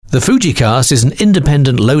The FujiCast is an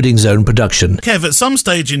independent Loading Zone production. Kev, at some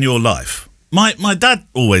stage in your life, my dad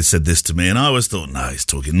always said this to me, and I always thought, no, he's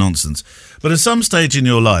talking nonsense. But at some stage in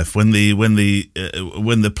your life, when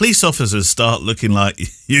the police officers start looking like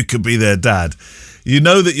you could be their dad, you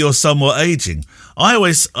know that you're somewhat aging. I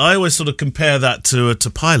always sort of compare that to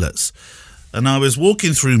pilots. And I was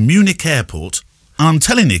walking through Munich Airport, and I'm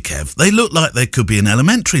telling you, Kev, they look like they could be in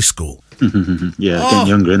elementary school. Yeah, getting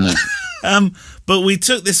younger, isn't they? But we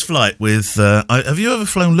took this flight with... have you ever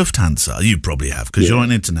flown Lufthansa? You probably have, because you're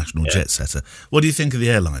an international jet setter. What do you think of the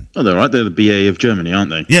airline? Oh, they're right. They're the BA of Germany, aren't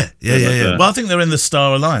they? Yeah. Well, I think they're in the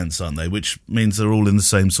Star Alliance, aren't they? Which means they're all in the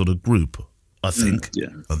same sort of group, I think.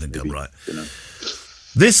 I think maybe. I'm right. You know.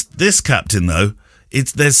 This captain, though,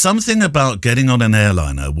 there's something about getting on an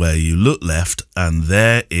airliner where you look left and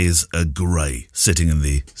there is a grey sitting in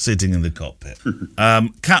the cockpit.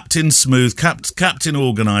 Captain smooth, captain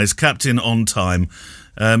organised, captain on time.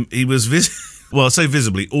 He was I say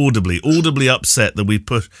visibly, audibly upset that we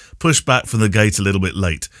pushed back from the gate a little bit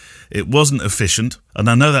late. It wasn't efficient, and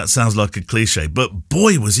I know that sounds like a cliche, but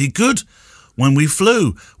boy was he good. When we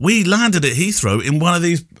flew, we landed at Heathrow in one of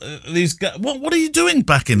these. What are you doing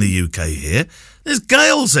back in the UK here? There's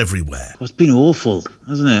gales everywhere. Well, it's been awful,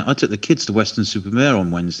 hasn't it? I took the kids to Weston-super-Mare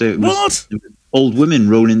on Wednesday. It was old women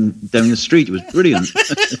rolling down the street. It was brilliant.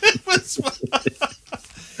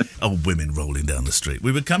 Old women rolling down the street.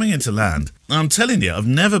 We were coming into land. I'm telling you, I've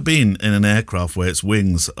never been in an aircraft where its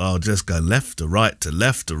wings are just go left to right to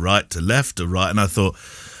left to right to left to right, and I thought.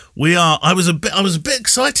 I was a bit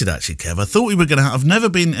excited actually, Kev. I thought we were going to I've never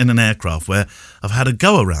been in an aircraft where I've had a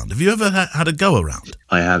go-around. Have you ever had a go-around?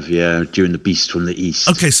 I have, yeah, during the Beast from the East.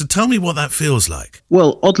 Okay, so tell me what that feels like.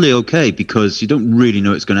 Well, oddly okay, because you don't really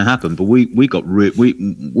know it's going to happen, but we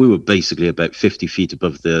were basically about 50 feet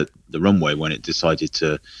above the runway when it decided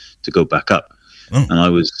to go back up. Oh. And I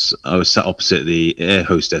was sat opposite the air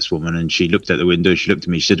hostess woman, and she looked out the window. She looked at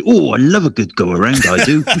me. She said, "Oh, I love a good go around. I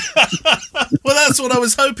do." Well, that's what I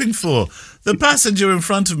was hoping for. The passenger in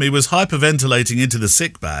front of me was hyperventilating into the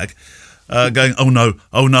sick bag, going, "Oh no,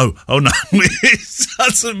 oh no, oh no." It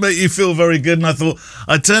doesn't make you feel very good. And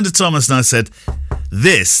I turned to Thomas and I said,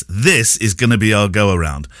 This is going to be our go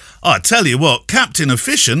around. I tell you what, Captain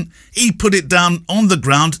Efficient, he put it down on the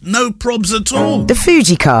ground, no probs at all. The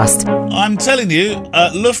FujiCast. I'm telling you,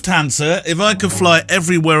 Lufthansa, if I could fly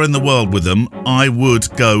everywhere in the world with them, I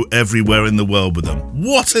would go everywhere in the world with them.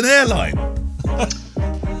 What an airline!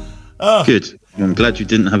 Good. I'm glad you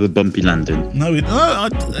didn't have a bumpy landing. No, it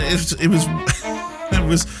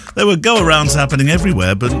was. There were go-arounds happening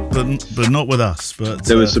everywhere, but not with us. But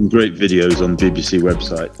there were some great videos on the BBC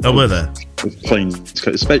website. Oh, were there? With planes.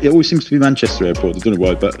 It always seems to be Manchester Airport. I don't know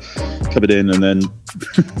why, but coming in and then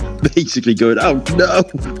basically going, "Oh no,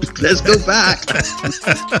 let's go back."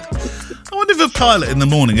 I wonder if a pilot in the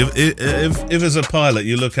morning, if as a pilot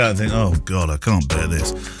you look out and think, "Oh God, I can't bear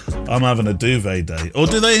this. I'm having a duvet day," or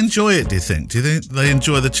do they enjoy it? Do you think they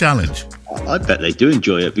enjoy the challenge? I bet they do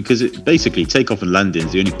enjoy it, because it basically takeoff and landing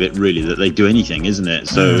is the only bit really that they do anything, isn't it?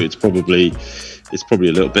 So it's probably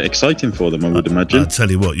a little bit exciting for them, I would imagine. I'll tell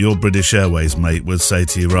you what, your British Airways mate would say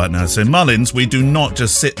to you right now, say, "Mullins, we do not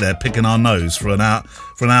just sit there picking our nose for an hour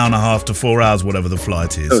and a half to 4 hours, whatever the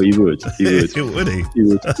flight is." Oh, he would. Would he? He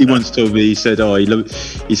would. He once told me, he said,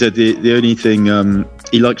 he said the only thing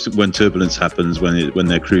he likes it when turbulence happens when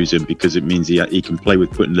they're cruising, because it means he can play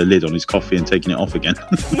with putting the lid on his coffee and taking it off again.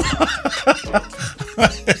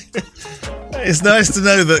 It's nice to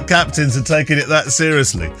know that captains are taking it that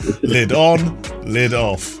seriously. Lid on, lid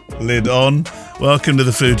off, lid on. Welcome to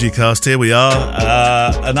the FujiCast. Here we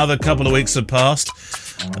are. Another couple of weeks have passed.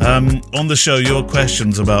 On the show, your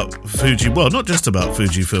questions about Fuji, well, not just about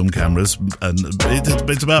Fujifilm cameras, and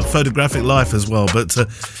it's about photographic life as well, but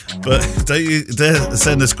don't you dare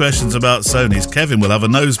send us questions about Sony's. Kevin will have a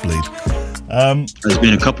nosebleed. There's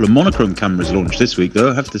been a couple of monochrome cameras launched this week,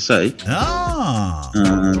 though, I have to say.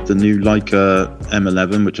 The new Leica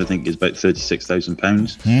M11, which I think is about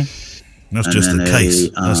 £36,000. That's just the case.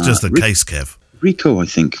 That's just the case, Kev. Ricoh, I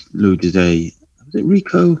think, loaded a... Was it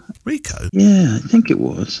Ricoh? Ricoh? Yeah, I think it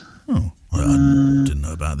was. Oh, well, I didn't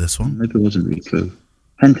know about this one. Maybe it wasn't Ricoh.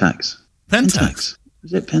 Pentax.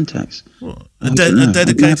 Was it Pentax? What? A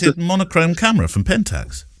dedicated monochrome camera from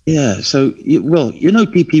Pentax? Yeah, so,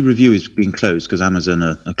 DP Review has been closed because Amazon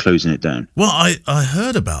are closing it down. Well, I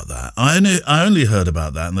heard about that. I only heard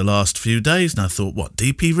about that in the last few days, and I thought, what,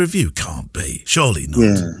 DP Review? Can't be. Surely not.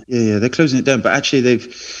 Yeah, they're closing it down, but actually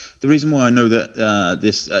the reason why I know that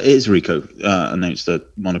this is Ricoh announced a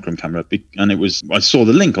monochrome camera, and I saw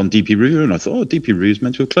the link on DP Review, and I thought, DP Review is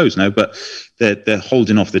meant to have closed now, but they're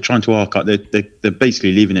holding off. They're trying to archive. They're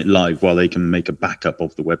basically leaving it live while they can make a backup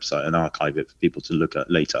of the website and archive it for people to look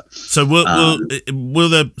at later. So will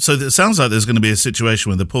there? So it sounds like there's going to be a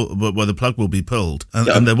situation where the plug will be pulled,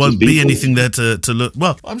 and there won't be anything there to look.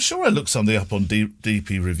 Well, I'm sure I looked something up on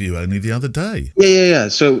DP Review only the other day. Yeah.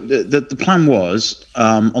 So the plan was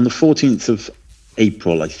on the 14th of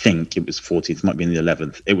April, I think it was 14th, might be in the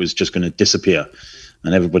 11th. It was just going to disappear.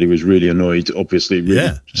 And everybody was really annoyed, obviously,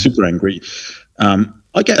 super angry.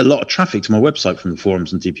 I get a lot of traffic to my website from the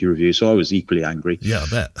forums and DP Review, so I was equally angry. Yeah, I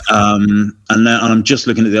bet. And I'm just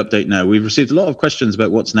looking at the update now. We've received a lot of questions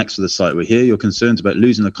about what's next for the site. We hear your concerns about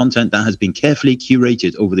losing the content that has been carefully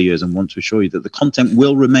curated over the years and want to assure you that the content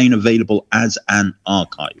will remain available as an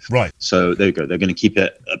archive. Right. So there you go. They're going to keep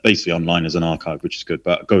it basically online as an archive, which is good.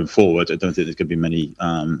 But going forward, I don't think there's going to be many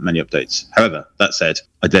updates. However, that said,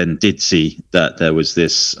 I then did see that there was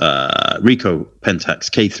this Ricoh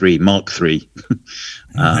Pentax K3 Mark III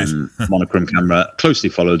monochrome camera, closely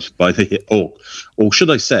followed by or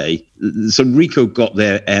should I say, so Ricoh got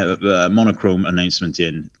their monochrome announcement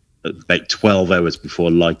in about 12 hours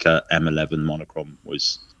before Leica M11 monochrome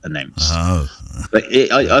was announced. Oh. But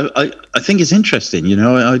I think it's interesting,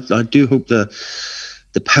 I do hope the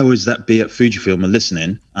powers that be at Fujifilm are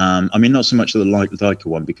listening. I mean, not so much the Leica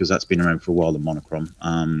one, because that's been around for a while, the monochrome,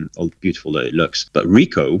 all beautiful that it looks. But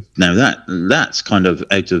Ricoh, now that's kind of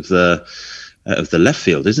out of the left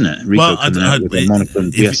field, isn't it? Ricoh coming out with a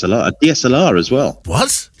monochrome DSLR, a DSLR as well.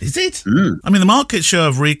 What? Is it? I mean, the market share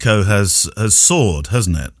of Ricoh has soared,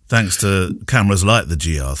 hasn't it? Thanks to cameras like the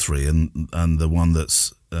GR3 and the one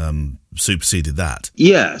that's superseded that.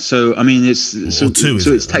 Yeah, so I mean, it's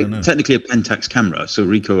technically a Pentax camera. So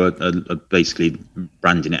Ricoh are basically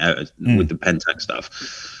branding it out with the Pentax stuff.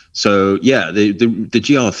 So yeah, the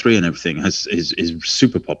GR3 and everything is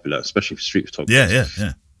super popular, especially for street photographers.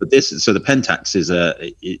 Yeah. But the Pentax is a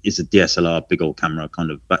DSLR big old camera,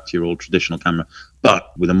 kind of back to your old traditional camera,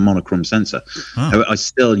 but with a monochrome sensor. Oh. I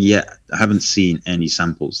haven't seen any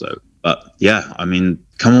samples though. But yeah, I mean,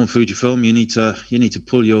 come on, Fujifilm, you need to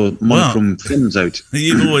pull your monochrome films out.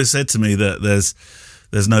 You've always said to me that there's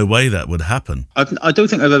no way that would happen. I don't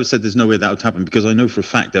think I've ever said there's no way that would happen, because I know for a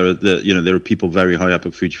fact there are people very high up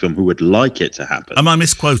at Fujifilm who would like it to happen. Am I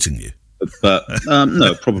misquoting you? But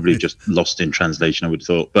no, probably just lost in translation, I would have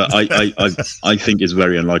thought. But I think it's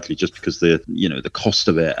very unlikely, just because the cost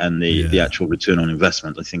of it and the actual return on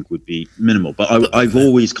investment, I think, would be minimal. But I've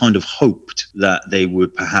always kind of hoped that they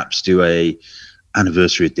would perhaps do a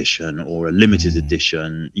anniversary edition or a limited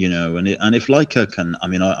edition, and if Leica can, I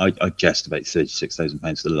mean, I guessed about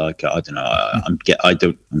 £36,000 for the Leica. I don't know. I'm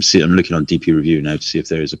looking on DP Review now to see if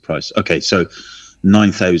there is a price. Okay, so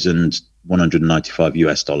 $9,195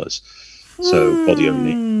 US. So body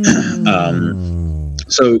only.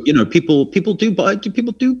 So people do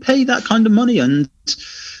pay that kind of money, and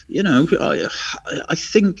I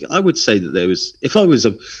think I would say that if I was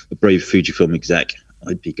a brave Fujifilm exec,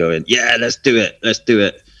 I'd be going, yeah, let's do it.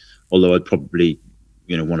 Although I'd probably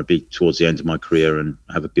want to be towards the end of my career and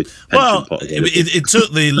have a good pension pot. It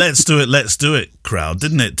took the let's do it crowd,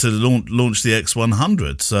 didn't it, to launch the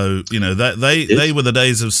X100. So they were the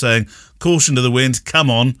days of saying, caution to the wind, come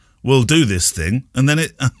on, we'll do this thing, and then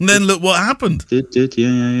look what happened.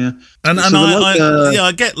 Yeah. And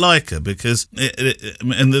I get Leica, because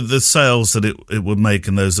and the sales that it would make,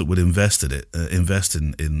 and those that would invest in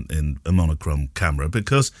a monochrome camera,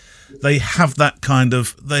 because they have that kind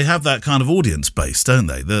of audience base, don't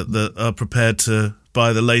they? That are prepared to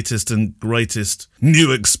buy the latest and greatest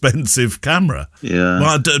new expensive camera. Yeah.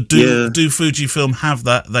 Well, do Fujifilm have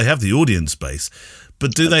that? They have the audience base,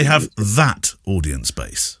 but do they have that audience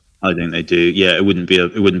base? I think they do. Yeah, it wouldn't be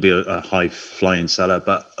a high flying seller,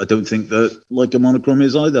 but I don't think that Leica monochrome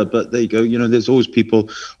is either. But there you go. There's always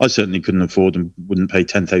people. I certainly couldn't afford and wouldn't pay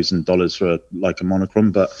 $10,000 for a Leica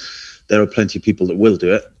monochrome, but there are plenty of people that will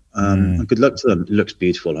do it. And good luck to them. It looks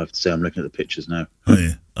beautiful, I have to say. I'm looking at the pictures now. Oh,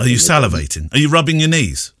 yeah. Are you salivating? Are you rubbing your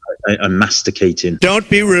knees? I'm masticating. Don't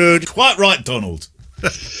be rude. Quite right, Donald.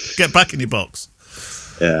 Get back in your box.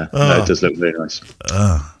 Yeah, it does look very nice.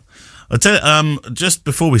 I tell you, just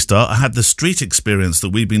before we start, I had the street experience that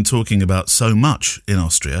we've been talking about so much in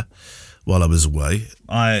Austria while I was away.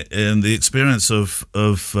 The experience of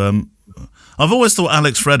I've always thought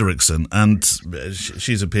Alex Frederickson, and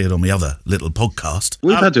she's appeared on the other little podcast.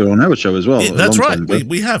 We've had her on our show as well. Yeah, that's right.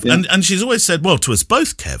 We have. Yeah. And she's always said, well, to us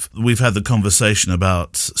both, Kev, we've had the conversation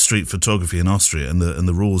about street photography in Austria and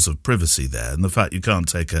the rules of privacy there, and the fact you can't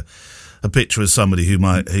take a picture of somebody who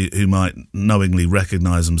might knowingly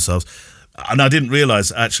recognise themselves. And I didn't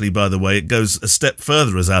realise, actually, by the way, it goes a step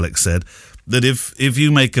further, as Alex said, that if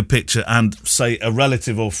you make a picture and, say, a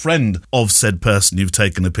relative or friend of said person you've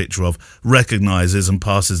taken a picture of recognises and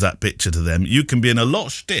passes that picture to them, you can be in a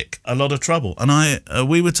lot of trouble. And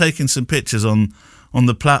we were taking some pictures on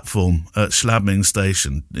the platform at Schladming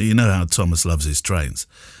Station. You know how Thomas loves his trains.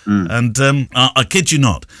 And I kid you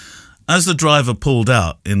not, as the driver pulled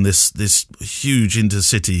out in this huge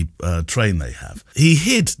intercity train they have, he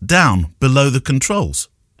hid down below the controls.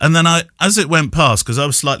 And then as it went past, because I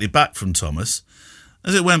was slightly back from Thomas,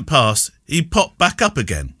 as it went past, he popped back up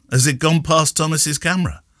again as it gone past Thomas's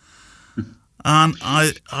camera. And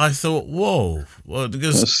I thought, whoa. Well,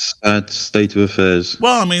 because, what a sad state of affairs.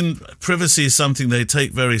 Well, I mean, privacy is something they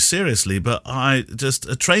take very seriously, but a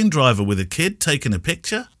train driver with a kid taking a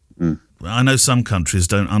picture? I know some countries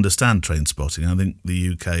don't understand train spotting. I think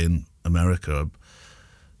the UK and America are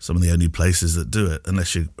some of the only places that do it,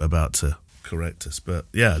 unless you're about to correct us. But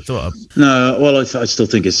yeah, No, well, I still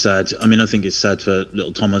think it's sad. I mean, I think it's sad for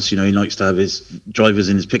little Thomas. You know, he likes to have his drivers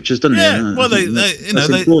in his pictures, doesn't he? Yeah, well, that's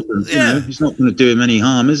important. Yeah. You know, it's not going to do him any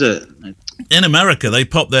harm, is it? In America, they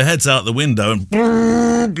pop their heads out the window and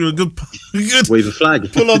do a good wave a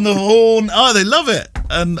flag, pull on the horn. Oh, they love it.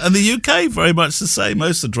 And the UK, very much the same.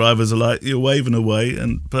 Most of the drivers are like, you're waving away.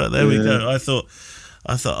 But there we go. I thought,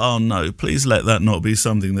 oh no, please let that not be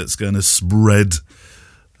something that's going to spread.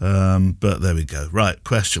 But there we go. Right,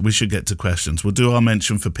 question. We should get to questions. We'll do our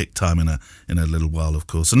mention for pick time in a little while, of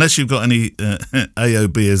course. Unless you've got any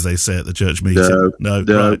AOB, as they say at the church meeting. No.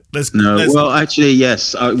 Right. Let's. Well, actually,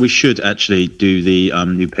 yes. We should actually do the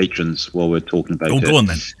new patrons while we're talking about it. Go on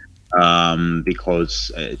then.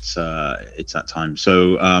 Because it's that time.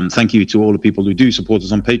 So thank you to all the people who do support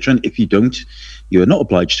us on Patreon. If you don't, you are not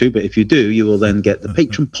obliged to, but if you do, you will then get the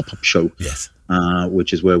Patron pop-up show. Yes.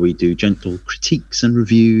 Which is where we do gentle critiques and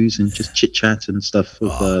reviews and just chit-chat and stuff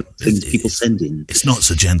of things people send in. It's not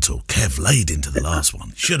so gentle. Kev laid into the last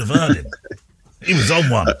one. Should have heard him. He was on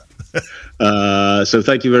one. So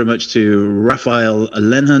thank you very much to Raphael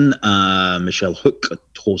Lenhan, Michelle Hook,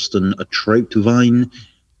 Torsten Troutvine,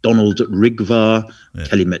 Donald Rigvar,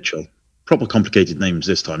 Kelly Mitchell. Proper complicated names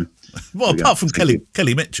this time. Well, apart from Kelly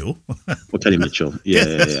Mitchell. Well, Kelly Mitchell, yeah.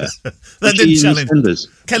 That didn't challenge.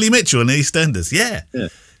 Kelly Mitchell in EastEnders, yeah.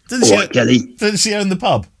 Kelly. Didn't she own the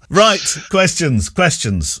pub? Right, questions. Do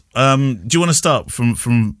you want to start from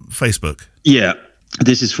Facebook? Yeah.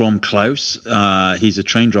 This is from Klaus. He's a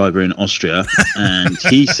train driver in Austria, and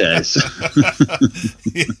he says...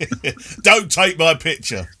 Don't take my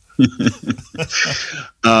picture.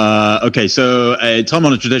 Okay, so time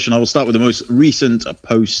on a tradition. I will start with the most recent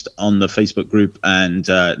post on the Facebook group, and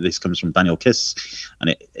this comes from Daniel Kiss,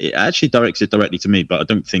 and it actually directs it directly to me,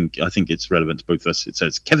 but I think it's relevant to both of us. It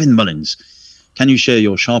says, Kevin Mullins, can you share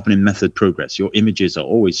your sharpening method progress? Your images are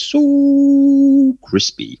always so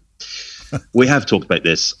crispy. We have talked about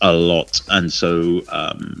this a lot, and so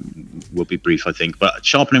we'll be brief, I think. But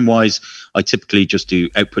sharpening-wise, I typically just do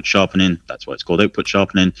output sharpening. That's why it's called output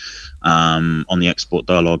sharpening. On the export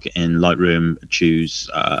dialog in Lightroom, choose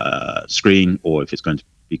screen, or if it's going to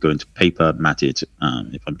be going to paper, matted.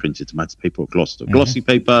 If I'm printed to matted paper or glossy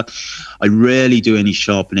paper. I rarely do any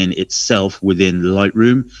sharpening itself within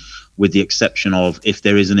Lightroom, with the exception of if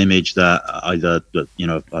there is an image that either,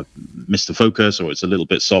 I've missed the focus or it's a little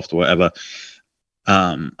bit soft or whatever.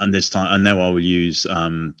 And now I will use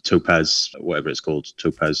Topaz, whatever it's called,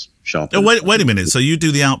 Topaz sharpening. Oh, wait a minute. So you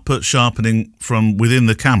do the output sharpening from within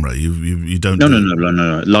the camera? You don't? No.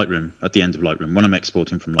 Lightroom, at the end of Lightroom, when I'm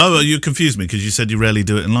exporting from Lightroom. Oh, you confused me because you said you rarely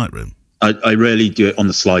do it in Lightroom. I rarely do it on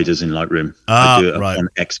the sliders in Lightroom. I do it on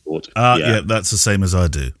export. Yeah, that's the same as I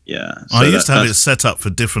do. Yeah. So I used to have it set up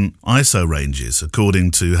for different ISO ranges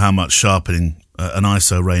according to how much sharpening an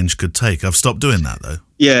ISO range could take. I've stopped doing that, though.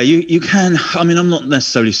 Yeah, you can. I mean, I'm not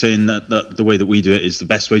necessarily saying that the way that we do it is the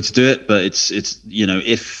best way to do it, but it's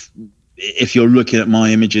if you're looking at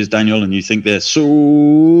my images, Daniel, and you think they're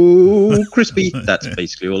so crispy, that's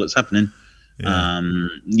basically all that's happening. Yeah.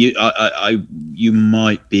 You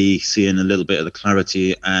might be seeing a little bit of the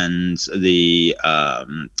clarity and the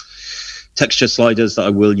texture sliders that I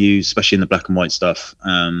will use, especially in the black and white stuff.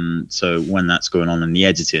 So when that's going on in the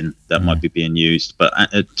editing, that might be being used. But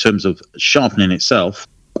in terms of sharpening itself,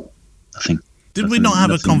 nothing. Did we not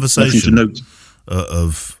have a conversation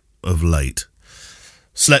of late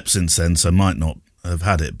slept since then, so might not have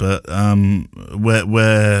had it, but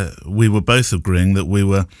where we were both agreeing that we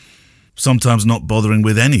were sometimes not bothering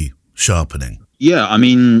with any sharpening. Yeah, I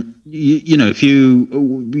mean, you know, if you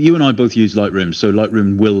and I both use Lightroom, so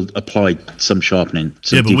Lightroom will apply some sharpening.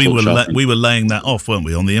 Yeah, but we were laying that off, weren't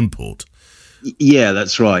we, on the import? Yeah,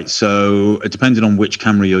 that's right. So depending on which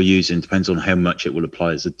camera you're using, depends on how much it will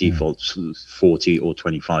apply as a default, 40 or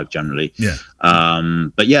 25 generally. Yeah.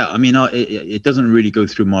 But yeah, I mean, it doesn't really go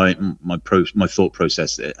through my thought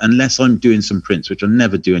process unless I'm doing some prints, which I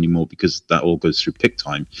never do anymore because that all goes through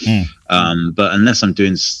PicTime. But unless I'm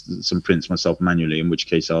doing some prints myself manually, in which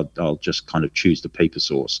case I'll just kind of choose the paper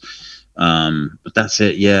source. But that's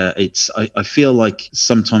it. Yeah, I feel like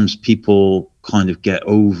sometimes people kind of get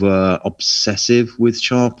over obsessive with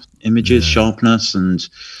sharpness and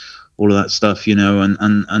all of that stuff, you know,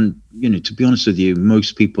 and you know, to be honest with you,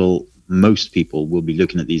 most people will be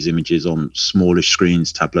looking at these images on smallish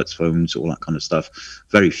screens, tablets, phones, all that kind of stuff.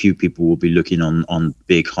 Very few people will be looking on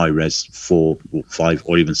big high-res 4 or 5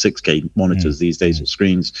 or even 6K monitors these days, or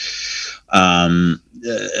screens.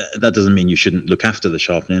 That doesn't mean you shouldn't look after the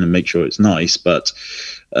sharpening and make sure it's nice, but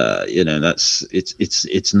you know,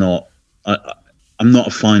 it's not. I'm not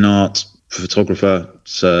a fine art photographer,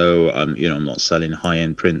 so you know, I'm not selling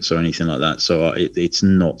high-end prints or anything like that. So it's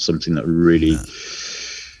not something that really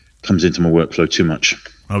comes into my workflow too much.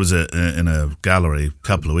 I was in a gallery a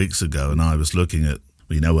couple of weeks ago, and I was looking at,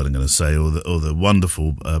 you know what I'm going to say, all the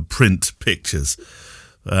wonderful print pictures,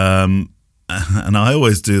 and I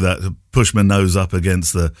always do that to push my nose up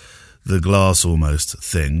against the glass almost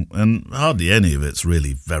thing, and hardly any of it's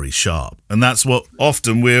really very sharp, and that's what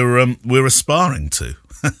often we're aspiring to.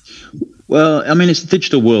 Well, I mean, it's a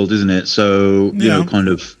digital world, isn't it? So you know, kind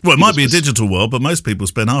of. Well, it might be a digital world, but most people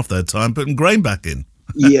spend half their time putting grain back in.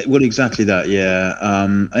 Yeah, well, exactly that. Yeah,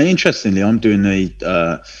 and interestingly, I'm doing there's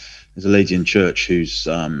a lady in church whose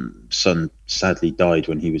son sadly died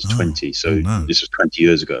when he was 20. So this was 20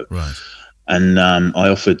 years ago, right? And I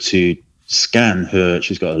offered to scan her.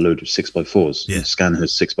 She's got a load of 6x4s. Yeah. Scan her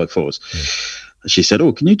 6x4s. Yeah. She said,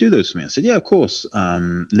 "Oh, can you do those for me?" I said, "Yeah, of course."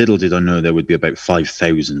 Little did I know there would be about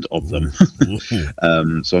 5,000 of them.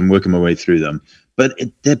 So I'm working my way through them. But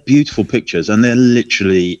they're beautiful pictures, and they're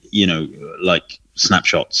literally, you know, like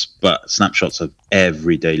snapshots, but snapshots of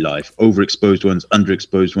everyday life. Overexposed ones,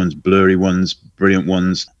 underexposed ones, blurry ones, brilliant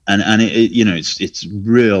ones, and it you know, it's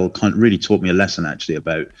really taught me a lesson actually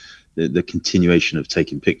about the continuation of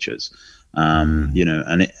taking pictures. You know,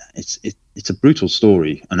 and it's a brutal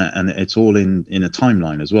story, and it's all in a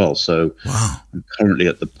timeline as well. So I'm currently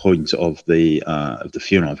at the point of the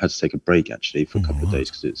funeral. I've had to take a break actually for a couple of days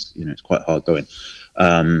because it's, you know, it's quite hard going.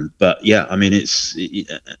 But yeah, I mean, it's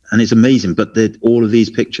amazing. But all of these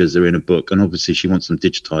pictures are in a book, and obviously she wants them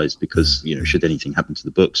digitized because, you know, should anything happen to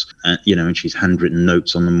the books, and you know, and she's handwritten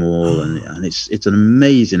notes on them all, and it's an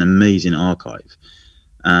amazing archive.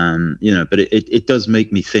 You know, but it does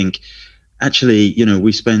make me think. Actually, you know,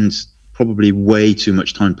 we spend probably way too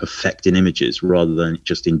much time perfecting images rather than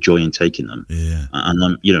just enjoying taking them. Yeah,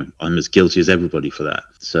 and I'm as guilty as everybody for that.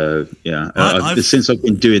 So yeah, since I've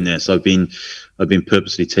been doing this, I've been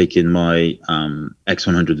purposely taking my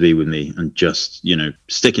X100V with me and just, you know,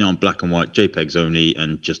 sticking on black and white JPEGs only,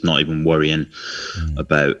 and just not even worrying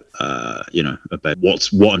about you know, about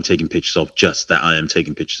what I'm taking pictures of. Just that I am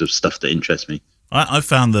taking pictures of stuff that interests me. I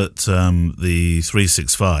found that the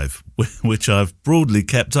 365, which I've broadly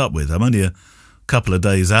kept up with, I'm only a couple of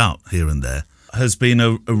days out here and there, has been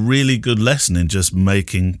a really good lesson in just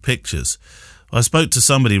making pictures. I spoke to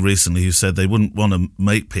somebody recently who said they wouldn't want to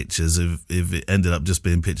make pictures if it ended up just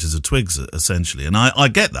being pictures of twigs, essentially. And I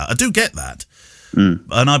get that. I do get that.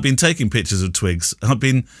 And I've been taking pictures of twigs. I've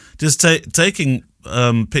been just taking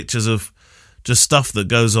pictures of just stuff that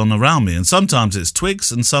goes on around me, and sometimes it's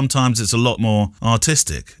twigs and sometimes it's a lot more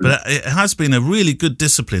artistic, but it has been a really good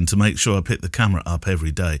discipline to make sure I pick the camera up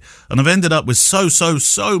every day, and I've ended up with so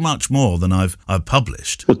much more than I've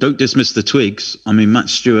published. Well, don't dismiss the twigs. I mean, one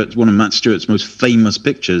of Matt Stewart's most famous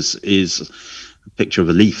pictures is a picture of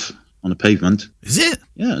a leaf on a pavement. Is it?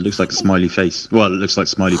 Yeah, it looks like a smiley face. Well, it looks like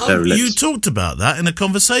smiley pair of lips. You talked about that in a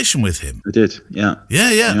conversation with him. I did, yeah.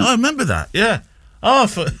 Yeah. I remember that, yeah. Oh,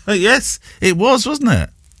 yes, it was, wasn't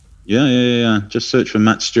it? Yeah. Just search for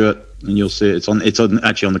Matt Stewart and you'll see it. It's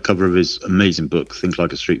actually on the cover of his amazing book, Think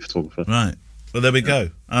Like a Street Photographer. Right. Well, there we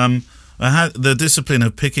go. I had the discipline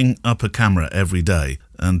of picking up a camera every day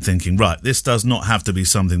and thinking, right, this does not have to be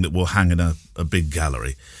something that will hang in a big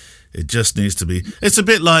gallery. It just needs to be. It's a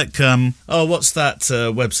bit like what's that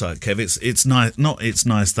website, Kev? It's nice. Not it's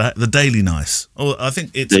nice that the Daily Nice. Oh, I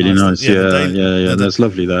think it's Daily Nice. Yeah. That's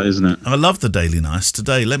lovely, that, isn't it? I love the Daily Nice.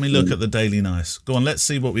 Today, let me look at the Daily Nice. Go on, let's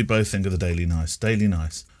see what we both think of the Daily Nice. Daily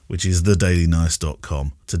Nice, which is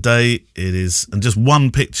thedailynice.com. Today it is, and just one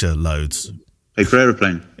picture loads. Paper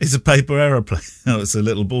aeroplane. It's a paper aeroplane. Oh, it's a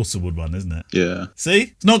little balsa wood one, isn't it? Yeah.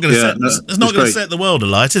 See, it's not going to set the world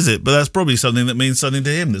alight, is it? But that's probably something that means something to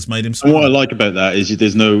him. That's made him smile. And what I like about that is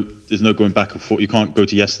there's no going back and forth. You can't go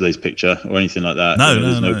to yesterday's picture or anything like that.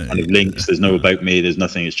 There's no kind of links. There's no about me. There's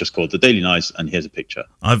nothing. It's just called the Daily Nice, and here's a picture.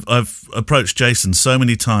 I've approached Jason so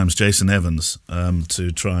many times, Jason Evans,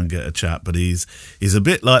 to try and get a chat, but he's a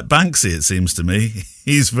bit like Banksy. It seems to me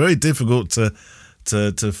he's very difficult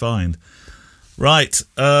to find. Right,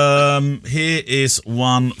 here is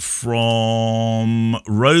one from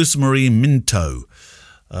Rosemary Minto,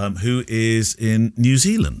 who is in New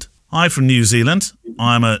Zealand. Hi from New Zealand.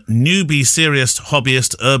 I'm a newbie serious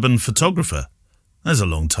hobbyist urban photographer. There's a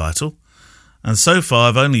long title. And so far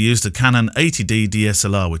I've only used a Canon 80D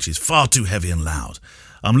DSLR, which is far too heavy and loud.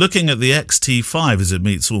 I'm looking at the XT5 as it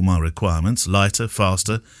meets all my requirements, lighter,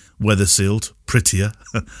 faster, weather-sealed, prettier.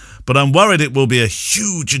 But I'm worried it will be a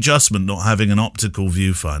huge adjustment not having an optical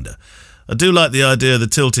viewfinder. I do like the idea of the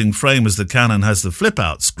tilting frame as the Canon has the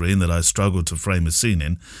flip-out screen that I struggle to frame a scene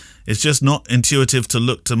in. It's just not intuitive to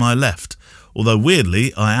look to my left. Although,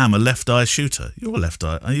 weirdly, I am a left-eye shooter. You're a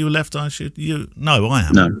left-eye. Are you a left-eye shooter? No, I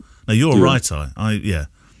am. No, you're a right-eye. Yeah.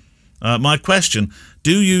 My question,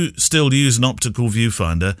 do you still use an optical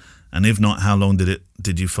viewfinder? And if not, how long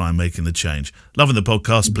did you find making the change? Loving the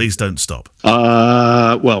podcast. Please don't stop.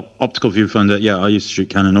 Well, optical viewfinder. Yeah, I used to shoot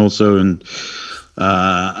Canon also, and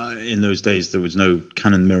in those days there was no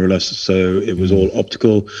Canon mirrorless, so it was all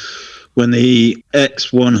optical. When the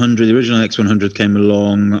X100, the original X100 came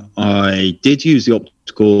along, I did use the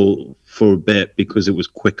optical for a bit because it was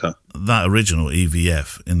quicker. That original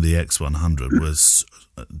EVF in the X100 was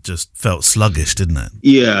just felt sluggish, didn't it?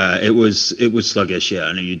 Yeah, it was sluggish. Yeah,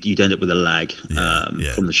 and you'd end up with a lag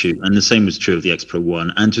from the shoot, and the same was true of the X Pro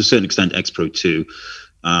 1 and to a certain extent X Pro 2.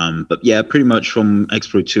 But yeah, pretty much from X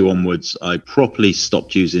Pro 2 onwards, I properly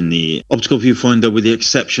stopped using the optical viewfinder, with the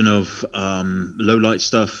exception of low light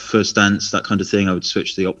stuff, first dance, that kind of thing. I would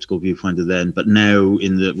switch to the optical viewfinder then. But now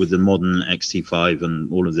with the modern XT5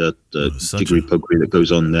 and all of the jiggery pokery that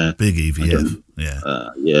goes on there, big EVF.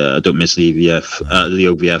 I don't miss the EVF, the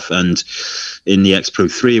OVF, and in the X Pro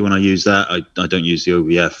 3 when I use that, I don't use the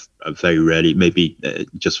OVF. Very rarely, maybe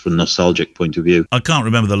just from a nostalgic point of view. I can't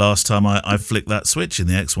remember the last time I flicked that switch in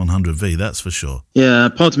the X100V, that's for sure. Yeah,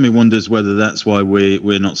 part of me wonders whether that's why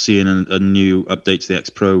we're not seeing a new update to the X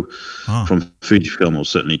Pro from Fujifilm, or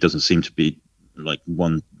certainly doesn't seem to be like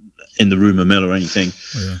one in the rumour mill or anything.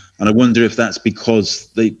 Yeah. And I wonder if that's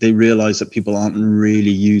because they realise that people aren't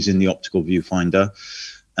really using the optical viewfinder.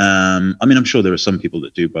 I mean, I'm sure there are some people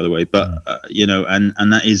that do, by the way, but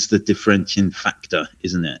and that is the differentiating factor,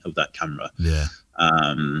 isn't it, of that camera? Yeah.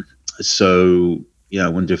 So yeah, I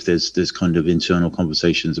wonder if there's kind of internal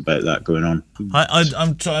conversations about that going on.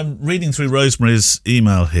 I'm reading through Rosemary's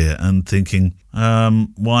email here and thinking,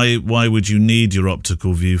 why would you need your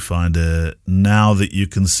optical viewfinder now that you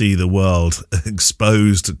can see the world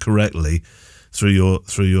exposed correctly through your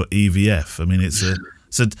EVF? I mean,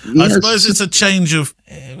 I suppose it's a change of.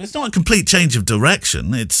 It's not a complete change of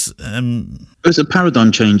direction. It's a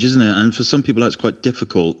paradigm change, isn't it? And for some people, that's quite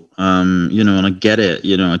difficult. And I get it.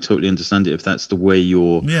 I totally understand it if that's the way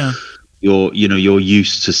you're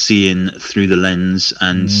used to seeing through the lens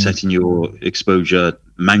and setting your exposure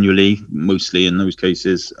manually, mostly in those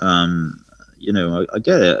cases. I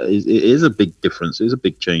get it. It is a big difference. It is a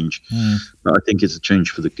big change, but I think it's a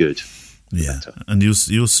change for the good. Yeah, and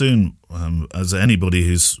you'll soon, as anybody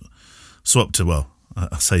who's swapped to, well,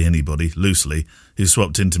 I say anybody loosely, who's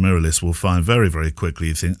swapped into mirrorless will find very, very quickly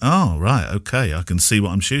you think, oh, right, okay, I can see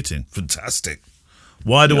what I'm shooting. Fantastic.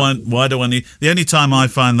 Why do I need, the only time I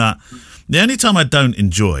don't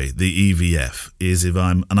enjoy the EVF is if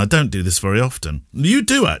and I don't do this very often. You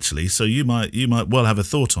do actually, so you might well have a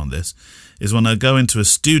thought on this, is when I go into a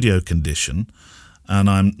studio condition and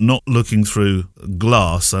I'm not looking through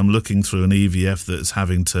glass, I'm looking through an EVF that's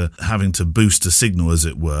having to boost a signal, as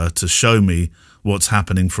it were, to show me what's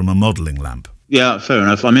happening from a modelling lamp. Yeah, fair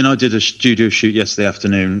enough. I mean, I did a studio shoot yesterday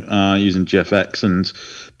afternoon using GFX, and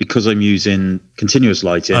because I'm using continuous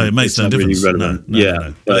lighting, it makes no difference. Really relevant.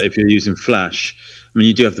 No. But if you're using flash, I mean,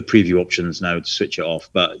 you do have the preview options now to switch it off.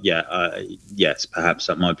 But yes, perhaps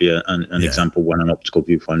that might be an example when an optical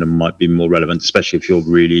viewfinder might be more relevant, especially if you're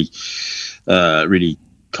really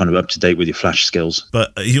kind of up to date with your flash skills.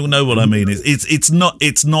 But you'll know what I mean. It's not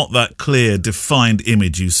that clear, defined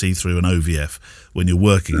image you see through an OVF when you're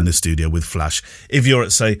working in the studio with flash. If you're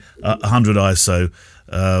at, say, 100 ISO,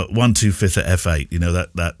 1/2 at f8, you know,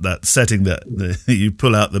 that setting that you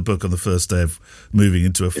pull out the book on the first day of moving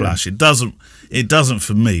into a flash, it doesn't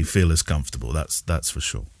for me feel as comfortable. That's for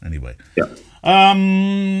sure. Anyway,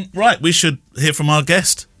 right, we should hear from our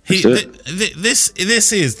guest. This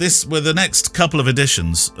with the next couple of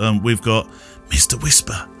editions, we've got Mr.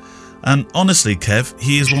 Whisper, and honestly, Kev,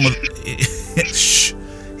 he is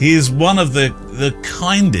one of the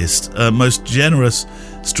kindest, most generous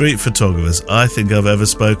street photographers I think I've ever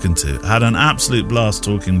spoken to. Had an absolute blast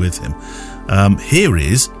talking with him. Here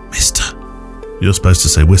is Mr. You're supposed to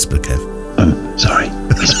say Whisper, Kev. Oh, sorry,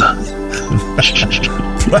 Whisper.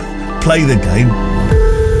 Play the game.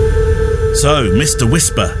 So, Mr.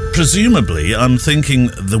 Whisper, presumably, I'm thinking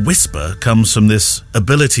the whisper comes from this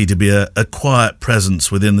ability to be a quiet presence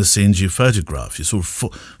within the scenes you photograph. You sort of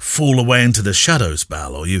fall away into the shadows,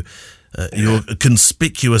 Bal, or you're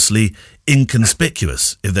conspicuously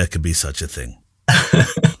inconspicuous, if there could be such a thing.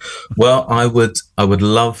 Well, I would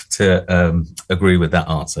love to agree with that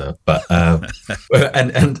answer, but and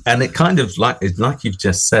it kind of like you've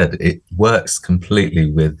just said, it works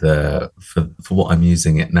completely with for what I'm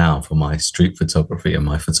using it now for my street photography and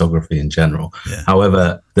my photography in general. Yeah.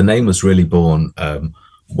 However, the name was really born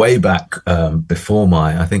way back before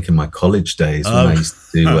I think in my college days when I used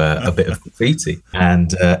to do a bit of graffiti,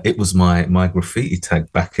 and it was my graffiti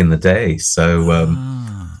tag back in the day. So.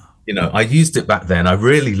 You know, I used it back then. I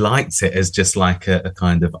really liked it as just like a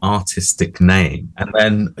kind of artistic name. And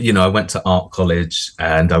then, you know, I went to art college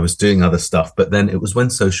and I was doing other stuff. But then it was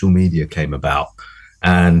when social media came about.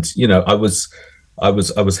 And, you know, I was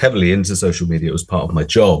heavily into social media. It was part of my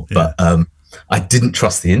job. Yeah. But I didn't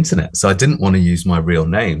trust the internet. So I didn't want to use my real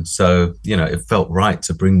name. So, you know, it felt right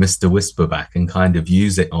to bring Mr. Whisper back and kind of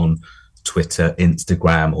use it on Twitter,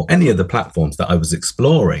 Instagram, or any of the platforms that I was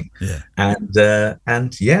exploring. Yeah.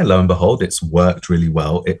 And yeah, lo and behold, it's worked really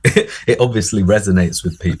well. It obviously resonates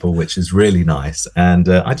with people, which is really nice. And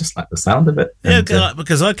I just like the sound of it. Yeah, and,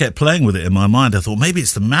 because I kept playing with it in my mind. I thought maybe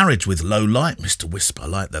it's the marriage with low light, Mr. Whisper. I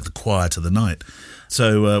like that, the quiet of the night.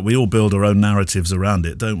 So we all build our own narratives around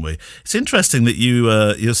it, don't we? It's interesting that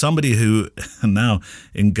you're somebody who now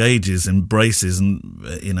engages, embraces, and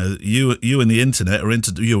you know, you and the internet are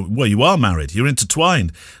you are married, you're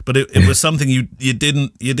intertwined, but it was something you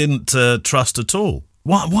didn't trust at all.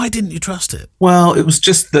 Why didn't you trust it? Well, it was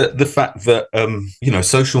just the fact that, you know,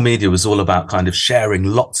 social media was all about kind of sharing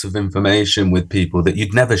lots of information with people that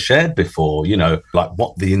you'd never shared before, you know, like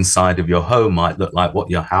what the inside of your home might look like, what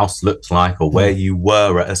your house looks like, or where you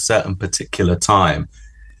were at a certain particular time.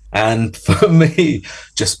 And for me,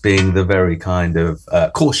 just being the very kind of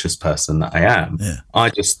cautious person that I am, I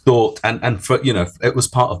just thought, and for, you know, it was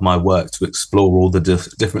part of my work to explore all the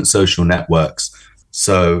different social networks.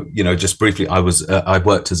 So, you know, just briefly, I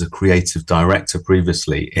worked as a creative director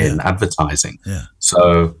previously in advertising. Yeah.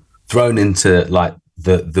 So thrown into like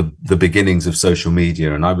the beginnings of social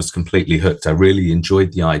media, and I was completely hooked. I really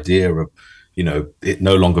enjoyed the idea of, you know, it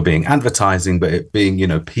no longer being advertising, but it being, you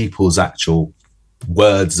know, people's actual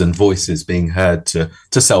words and voices being heard to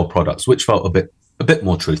sell products, which felt a bit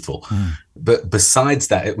more truthful. But besides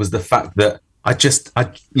that, it was the fact that I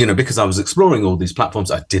you know, because I was exploring all these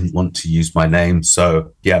platforms, I didn't want to use my name.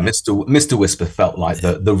 So yeah, Mr. Whisper felt like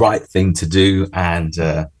the right thing to do. And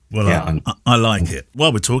I like it.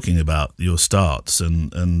 While we're talking about your starts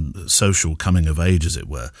and social coming of age, as it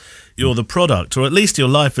were, you're the product, or at least your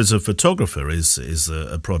life as a photographer is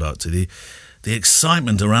a product of the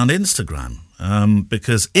excitement around Instagram,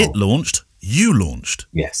 because it launched. You launched.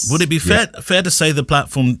 Yes. Would it be fair to say the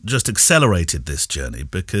platform just accelerated this journey?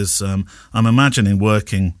 Because I'm imagining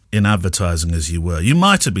working in advertising as you were. You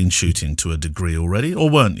might have been shooting to a degree already, or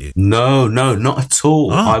weren't you? No, not at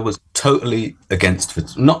all. I was totally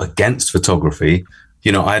not against photography.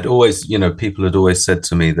 You know, I'd always, you know, people had always said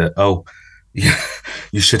to me that, oh,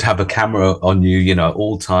 you should have a camera on you, you know, at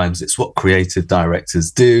all times. It's what creative directors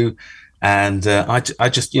do. And I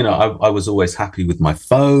just, you know, I was always happy with my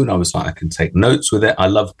phone. I was like, I can take notes with it. I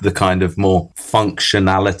loved the kind of more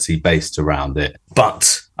functionality based around it.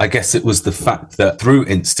 But I guess it was the fact that through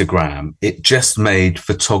Instagram, it just made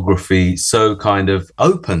photography so kind of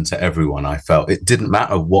open to everyone. I felt it didn't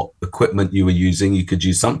matter what equipment you were using. You could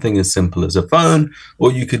use something as simple as a phone,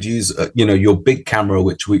 or you could use, your big camera,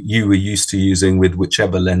 which you were used to using with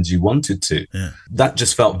whichever lens you wanted to. Yeah. That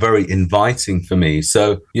just felt very inviting for me.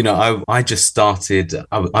 So, I just started,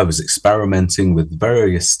 I was experimenting with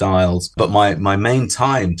various styles, but my main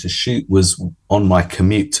time to shoot was on my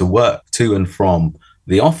commute to work, to and from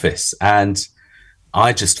the office. And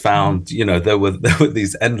I just found, there were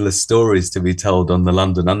these endless stories to be told on the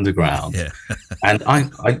London Underground. Yeah. And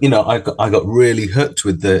I got really hooked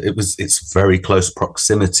with it's very close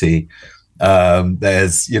proximity.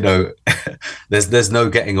 There's there's no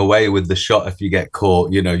getting away with the shot if you get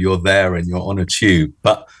caught. You're there and you're on a tube.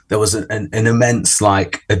 But there was an immense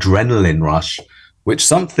like adrenaline rush,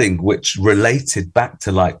 which related back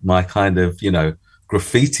to like my kind of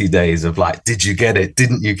graffiti days of like, did you get it?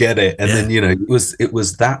 Didn't you get it? And then it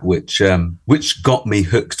was that which got me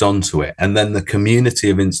hooked onto it. And then the community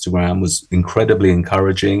of Instagram was incredibly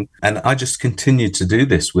encouraging, and I just continued to do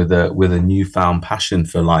this with a newfound passion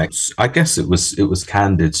for, like, I guess it was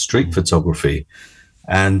candid street photography,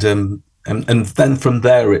 and then from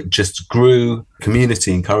there it just grew.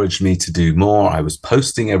 Community encouraged me to do more. I was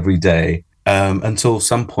posting every day. Until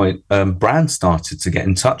some point, brands started to get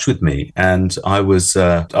in touch with me, and I was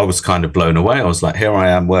kind of blown away. I was like, here I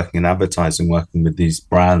am working in advertising, working with these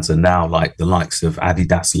brands, and now like the likes of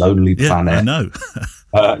Adidas, Lonely Planet. I know.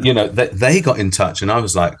 They got in touch, and I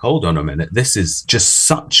was like, hold on a minute, this is just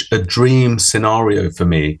such a dream scenario for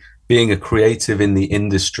me, being a creative in the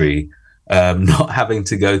industry, not having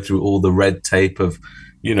to go through all the red tape of,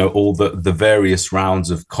 all the various rounds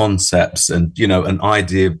of concepts and, an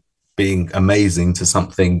idea being amazing to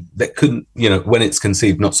something that couldn't, when it's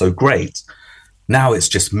conceived, not so great. Now it's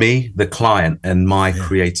just me, the client, and my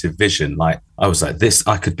creative vision. Like, I was like,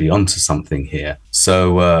 I could be onto something here.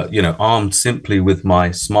 So, armed simply with my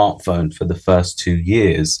smartphone for the first 2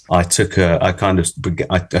 years, I quit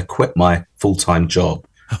my full-time job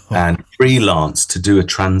and freelanced to do a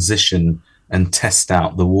transition and test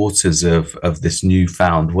out the waters of this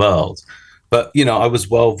newfound world. But, I was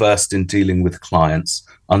well versed in dealing with clients,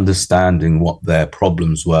 understanding what their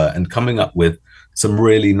problems were, and coming up with some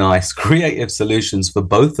really nice creative solutions for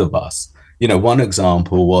both of us. One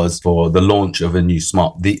example was for the launch of a new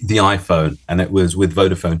the iPhone, and it was with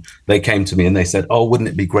Vodafone. They came to me and they said, oh, wouldn't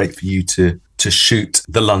it be great for you to shoot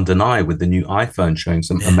the London Eye with the new iPhone, showing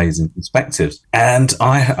some amazing perspectives. And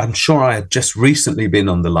I'm sure I had just recently been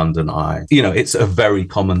on the London Eye. It's a very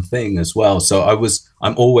common thing as well. So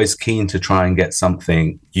I'm always keen to try and get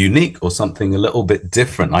something unique or something a little bit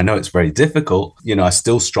different. I know it's very difficult. I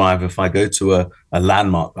still strive. If I go to a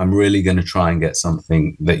landmark, I'm really going to try and get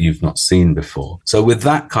something that you've not seen before. So with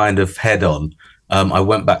that kind of head on, I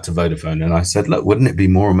went back to Vodafone and I said, look, wouldn't it be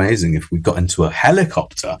more amazing if we got into a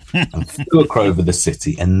helicopter and flew over the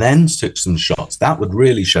city and then took some shots? That would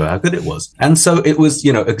really show how good it was. And so it was,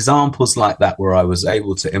 examples like that where I was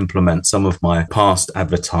able to implement some of my past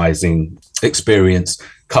advertising experience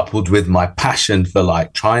coupled with my passion for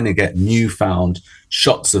like trying to get newfound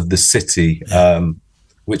shots of the city,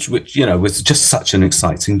 which was just such an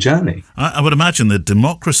exciting journey. I would imagine the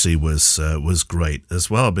democracy was great as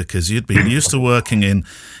well, because you'd been used to working in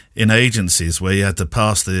agencies where you had to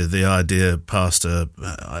pass the idea past a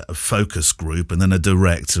focus group, and then a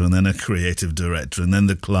director, and then a creative director, and then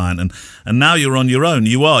the client, and now you're on your own.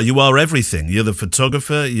 You are everything. You're the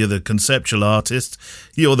photographer, you're the conceptual artist,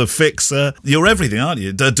 you're the fixer, you're everything, aren't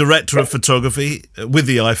you? The director of photography with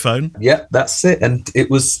the iPhone. Yeah, that's it. And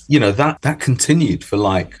it was, that continued for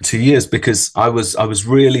like 2 years, because I was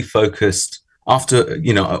really focused. After,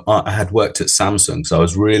 I had worked at Samsung, so I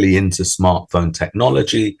was really into smartphone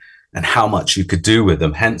technology and how much you could do with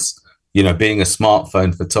them. Hence, being a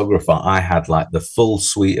smartphone photographer, I had like the full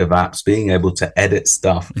suite of apps, being able to edit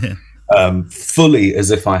stuff fully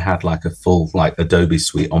as if I had like a full like Adobe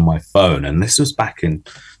suite on my phone. And this was back in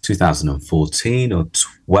 2014 or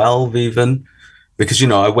 12 even, because,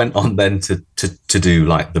 I went on then to do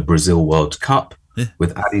like the Brazil World Cup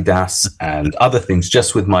with Adidas and other things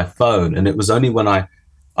just with my phone. And it was only when I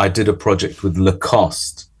did a project with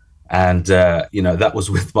Lacoste, and that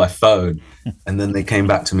was with my phone, and then they came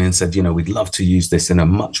back to me and said, we'd love to use this in a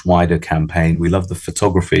much wider campaign. We love the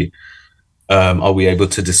photography. Are we able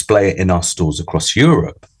to display it in our stores across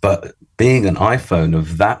Europe? But being an iPhone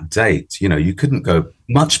of that date, you couldn't go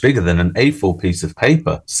much bigger than an A4 piece of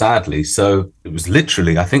paper, sadly. So it was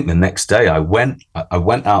literally, I think the next day I went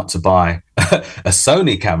out to buy a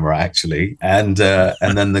Sony camera actually. And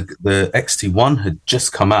then the XT1 had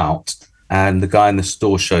just come out, And the guy in the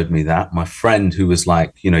store showed me that. My friend, who was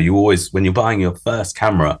like, you always, when you're buying your first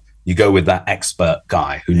camera, you go with that expert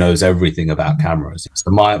guy who knows everything about cameras. So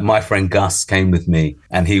my friend Gus came with me,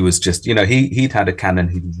 and he was just, he'd had a Canon.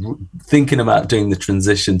 He was thinking about doing the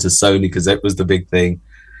transition to Sony because it was the big thing.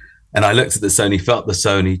 And I looked at the Sony, felt the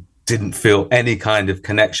Sony, didn't feel any kind of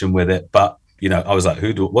connection with it. But, I was like,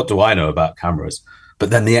 what do I know about cameras? But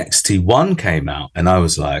then the XT1 came out, and I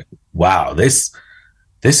was like, wow, this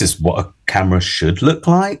is what a camera should look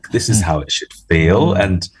like. This is how it should feel.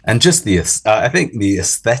 And just I think the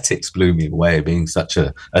aesthetics blew me away. Being such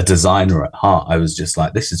a designer at heart, I was just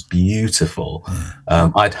like, this is beautiful.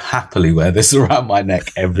 I'd happily wear this around my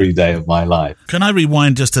neck every day of my life. Can I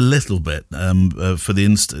rewind just a little bit for the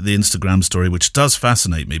Instagram story, which does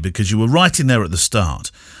fascinate me, because you were writing there at the start.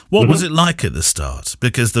 What was it like at the start?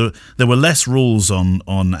 Because there were less rules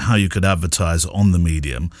on how you could advertise on the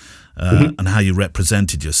medium. And how you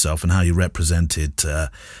represented yourself and how you represented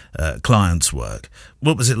clients' work.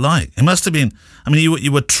 What was it like? It must have been,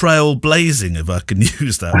 you were trailblazing, if I can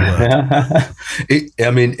use that word.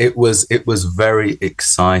 It was very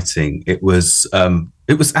exciting. It was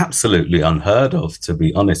absolutely unheard of, to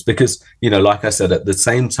be honest, because, like I said, at the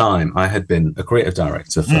same time, I had been a creative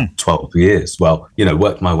director for 12 years. Well,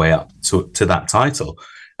 worked my way up to that title.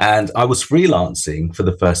 And I was freelancing for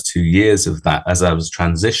the first 2 years of that as I was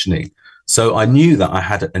transitioning. So I knew that I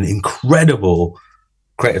had an incredible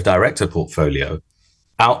creative director portfolio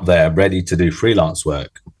out there ready to do freelance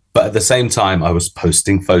work. But at the same time, I was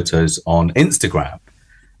posting photos on Instagram.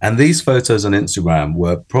 And these photos on Instagram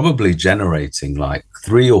were probably generating like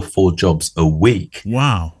 3 or 4 jobs a week.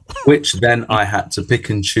 Wow. Which then I had to pick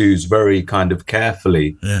and choose very kind of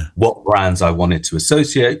carefully what brands I wanted to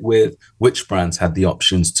associate with, which brands had the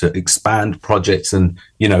options to expand projects. And,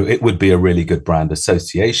 it would be a really good brand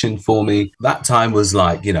association for me. That time was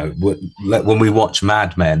like, when we watch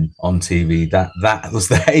Mad Men on TV, that was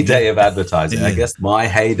the heyday of advertising. I guess my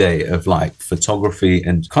heyday of like photography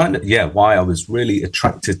and kind of, why I was really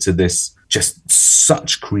attracted to this, just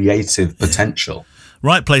such creative potential.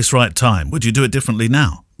 Right place, right time. Would you do it differently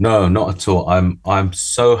now? No, not at all. I'm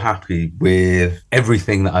so happy with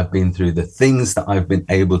everything that I've been through, the things that I've been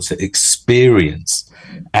able to experience,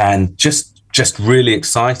 and just really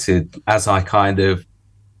excited as I kind of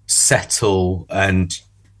settle and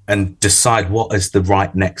decide what is the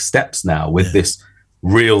right next steps now with this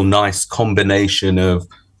real nice combination of,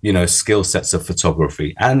 skill sets of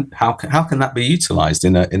photography, and how can that be utilized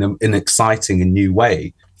in an exciting and new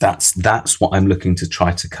way. That's what I'm looking to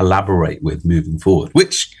try to collaborate with moving forward,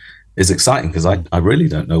 which is exciting because I really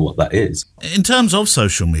don't know what that is. In terms of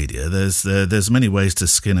social media, there's many ways to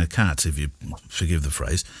skin a cat, if you forgive the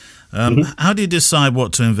phrase. How do you decide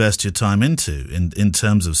what to invest your time into in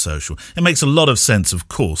terms of social? It makes a lot of sense, of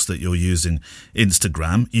course, that you're using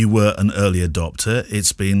Instagram. You were an early adopter.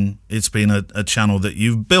 It's been a channel that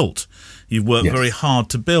you've built. You've worked very hard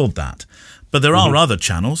to build that. But there are other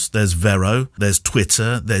channels. There's Vero, there's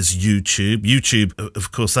Twitter, there's YouTube. YouTube,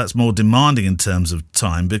 of course, that's more demanding in terms of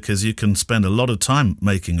time because you can spend a lot of time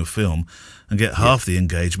making a film and get half the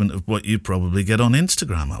engagement of what you probably get on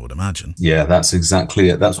Instagram, I would imagine. Yeah, that's exactly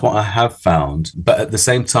it. That's what I have found. But at the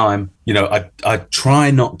same time, I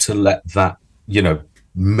try not to let that,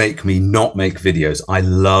 make me not make videos. I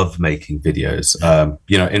love making videos.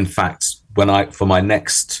 In fact, for my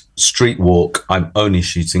next street walk, I'm only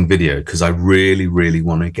shooting video because I really, really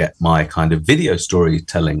want to get my kind of video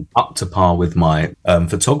storytelling up to par with my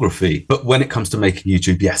photography. But when it comes to making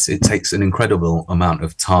YouTube, yes, it takes an incredible amount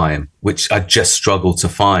of time, which I just struggle to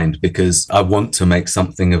find because I want to make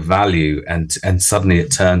something of value. And suddenly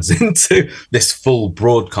it turns into this full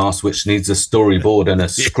broadcast, which needs a storyboard and a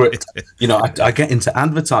script. I get into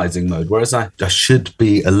advertising mode, whereas I should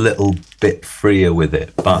be a little bit freer with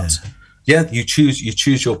it. But you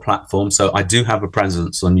choose your platform. So I do have a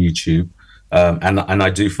presence on YouTube, and I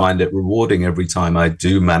do find it rewarding every time I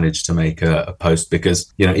do manage to make a post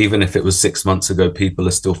because, even if it was 6 months ago, people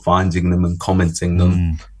are still finding them and commenting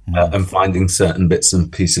them and finding certain bits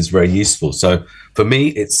and pieces very useful. So for me,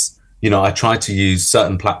 it's, I try to use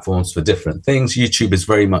certain platforms for different things. YouTube is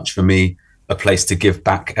very much for me a place to give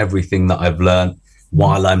back everything that I've learned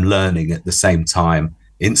while I'm learning at the same time.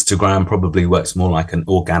 Instagram probably works more like an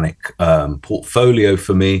organic portfolio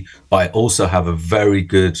for me, but I also have a very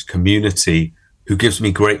good community who gives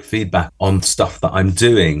me great feedback on stuff that I'm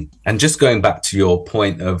doing. And just going back to your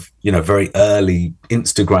point of, very early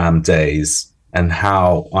Instagram days and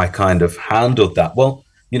how I kind of handled that. Well,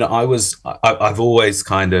 I've always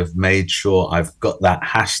kind of made sure I've got that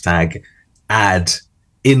hashtag ad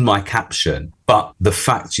in my caption. But the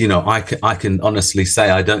fact, I can honestly say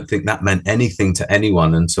I don't think that meant anything to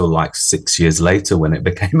anyone until like 6 years later when it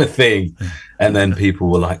became a thing. And then people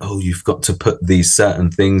were like, oh, you've got to put these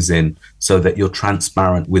certain things in so that you're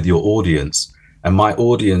transparent with your audience. And my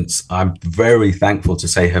audience, I'm very thankful to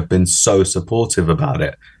say, have been so supportive about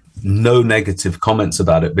it. No negative comments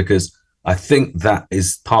about it, because I think that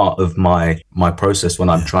is part of my process when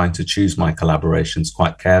I'm trying to choose my collaborations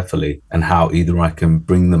quite carefully, and how either I can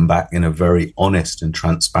bring them back in a very honest and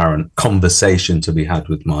transparent conversation to be had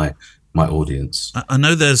with my audience. I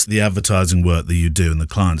know there's the advertising work that you do and the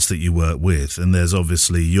clients that you work with, and there's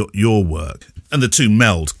obviously your work, and the two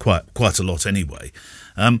meld quite a lot anyway.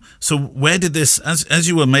 So where did this, as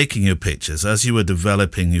you were making your pictures, as you were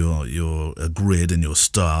developing your grid and your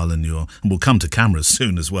style and we'll come to cameras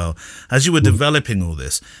soon as well, as you were developing all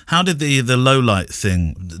this, how did the low light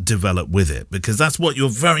thing develop with it? Because that's what you're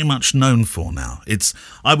very much known for now.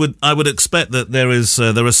 I would expect that there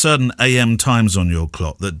are certain AM times on your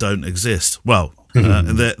clock that don't exist. Well,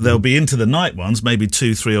 there'll be into the night ones, maybe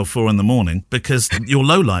 2, 3 or 4 in the morning, because your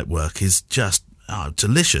low light work is just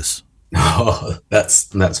delicious. Oh,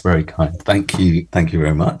 that's very kind. Thank you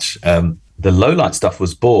very much. The low light stuff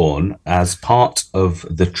was born as part of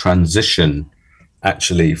the transition,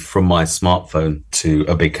 actually, from my smartphone to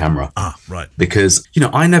a big camera. Right. Because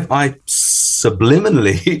I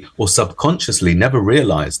subliminally or subconsciously never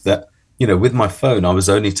realized that with my phone, I was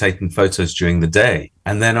only taking photos during the day.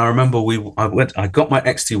 And then I remember I got my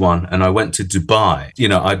XT1 and I went to Dubai.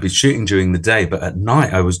 I'd be shooting during the day, but at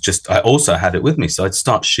night I also had it with me. So I'd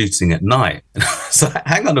start shooting at night. So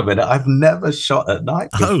hang on a minute, I've never shot at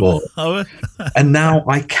night before. And now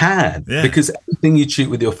I can, because everything you shoot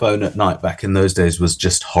with your phone at night back in those days was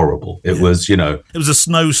just horrible. It was, it was a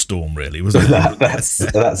snowstorm, really, wasn't it?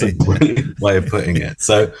 That's a brilliant way of putting it.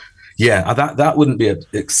 So yeah, that wouldn't be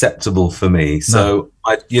acceptable for me. So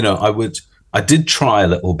I did try a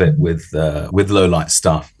little bit with low light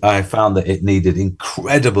stuff. I found that it needed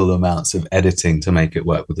incredible amounts of editing to make it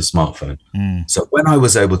work with the smartphone. So when I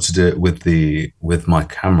was able to do it with my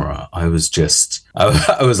camera, I was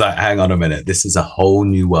like, hang on a minute, this is a whole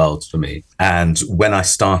new world for me. And when I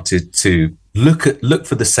started to look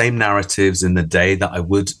for the same narratives in the day that I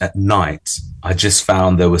would at night, I just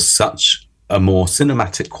found there was such a more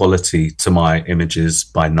cinematic quality to my images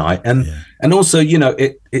by night, and also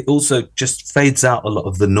it also just fades out a lot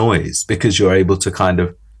of the noise, because you're able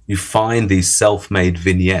to you find these self-made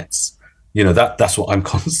vignettes. That's what I'm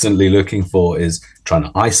constantly looking for, is trying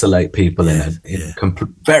to isolate people in a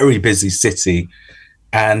very busy city,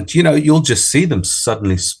 and you'll just see them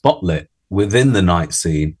suddenly spotlit within the night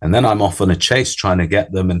scene, and then I'm off on a chase trying to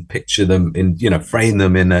get them and picture them in, frame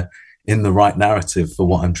them in the right narrative for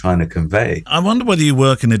what I'm trying to convey. I wonder whether you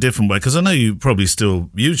work in a different way, because I know you probably still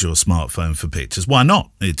use your smartphone for pictures. Why not?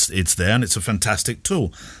 It's there and it's a fantastic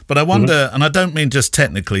tool. But I wonder, and I don't mean just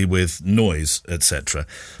technically with noise, etc.,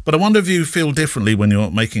 but I wonder if you feel differently when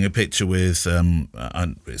you're making a picture with, it's an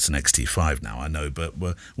XT5 now, I know, but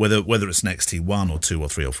whether it's an XT1 or 2 or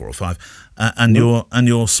 3 or 4 or 5, and your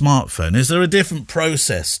smartphone, is there a different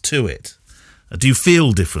process to it? Do you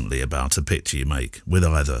feel differently about a picture you make with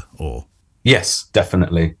either or? Yes,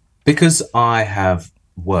 definitely. Because I have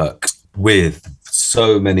worked with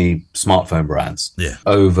so many smartphone brands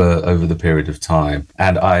over the period of time,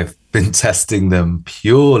 and I've been testing them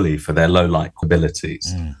purely for their low light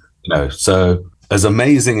abilities. So as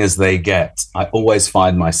amazing as they get, I always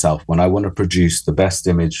find myself, when I want to produce the best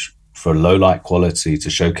image for low light quality to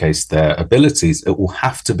showcase their abilities, it will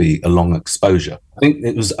have to be a long exposure. I think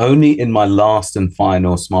it was only in my last and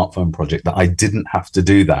final smartphone project that I didn't have to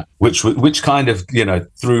do that, which kind of,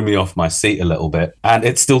 threw me off my seat a little bit. And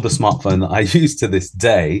it's still the smartphone that I use to this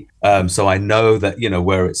day. So I know that,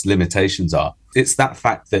 where its limitations are. It's that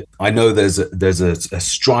fact that I know there's a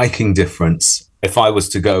striking difference. If I was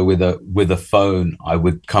to go with a phone, I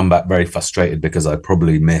would come back very frustrated, because I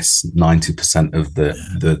probably miss 90% of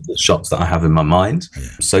the shots that I have in my mind.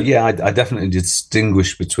 So I definitely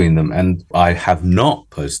distinguish between them, and I have not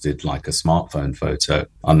posted like a smartphone photo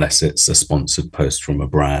unless it's a sponsored post from a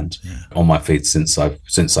brand on my feed since I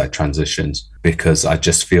transitioned, because I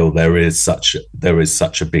just feel there is such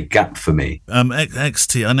a big gap for me.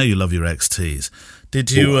 XT, I know you love your XTs. Did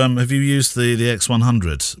you have you used the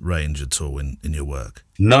X100 range at all in your work?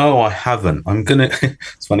 No, I haven't. I'm gonna.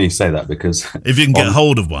 It's funny you say that, because if you can get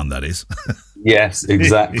hold of one, that is. Yes,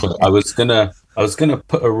 exactly. I was gonna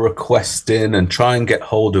put a request in and try and get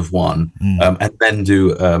hold of one, and then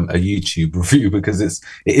do a YouTube review, because it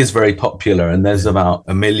is very popular, and there's about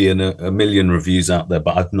a million reviews out there,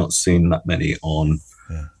 but I've not seen that many on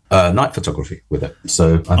Night photography with it.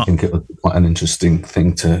 So I think it was quite an interesting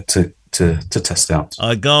thing to test out.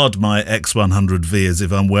 I guard my X100V as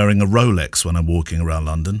if I'm wearing a Rolex when I'm walking around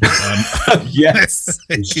London. Yes,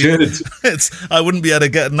 you should. I wouldn't be able to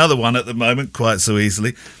get another one at the moment quite so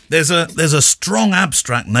easily. There's a strong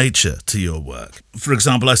abstract nature to your work. For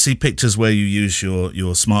example, I see pictures where you use your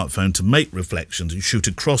smartphone to make reflections. You shoot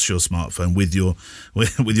across your smartphone with your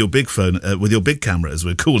big phone, with your big camera, as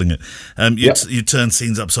we're calling it. You turn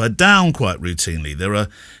scenes upside down quite routinely. There are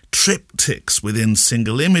triptychs within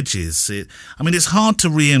single images. It's hard to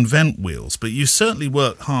reinvent wheels, but you certainly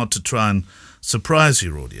work hard to try and surprise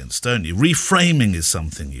your audience, don't you? Reframing is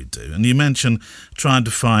something you do. And you mentioned trying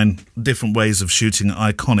to find different ways of shooting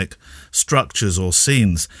iconic structures or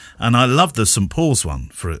scenes. And I love the St. Paul's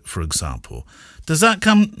one, for example. Does that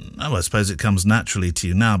come... Oh, I suppose it comes naturally to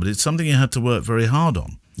you now, but it's something you had to work very hard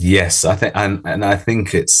on. Yes, I think, and I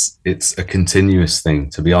think it's a continuous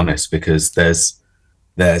thing, to be honest, because there's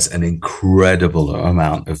an incredible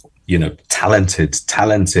amount of,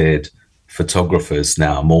 talented photographers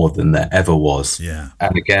now, more than there ever was. Yeah.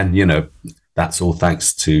 And again, that's all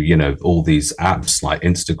thanks to, all these apps like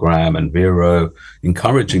Instagram and Vero,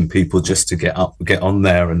 encouraging people just to get on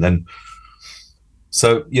there. And then,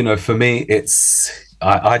 so, for me, it's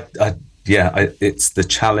the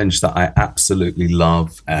challenge that I absolutely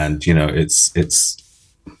love. And, it's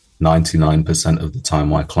 99% of the time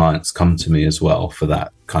my clients come to me as well for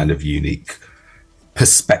that kind of unique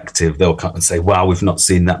perspective. They'll come and say, wow, we've not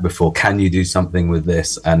seen that before. Can you do something with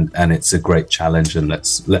this? And it's a great challenge. And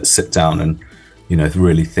let's sit down and,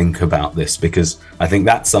 really think about this, because I think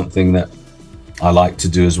that's something that I like to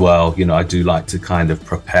do as well. I do like to kind of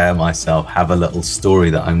prepare myself, have a little story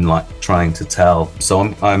that I'm like trying to tell. So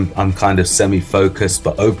I'm kind of semi-focused,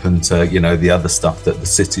 but open to, the other stuff that the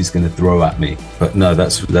city's going to throw at me. But no,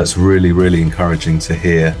 that's really, really encouraging to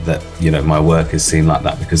hear that, my work is seen like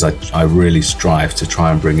that, because I really strive to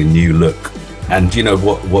try and bring a new look. And,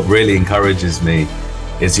 what really encourages me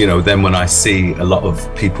is, then when I see a lot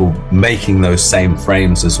of people making those same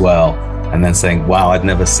frames as well, and then saying, wow, I'd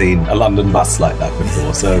never seen a London bus like that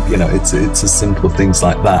before. So, it's as simple things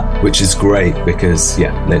like that, which is great, because,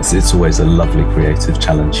 it's always a lovely creative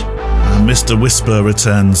challenge. And Mr. Whisper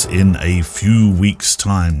returns in a few weeks'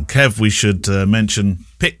 time. Kev, we should mention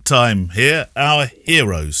Pick Time here, our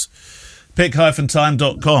heroes.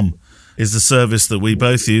 Pick-time.com is the service that we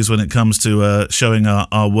both use when it comes to showing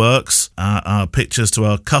our works, our pictures to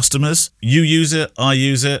our customers. You use it, I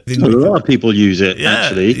use it. A lot of people use it,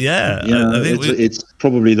 actually. Yeah. I think it's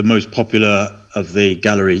probably the most popular of the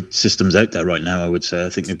gallery systems out there right now, I would say. I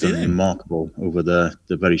think they've done remarkable over the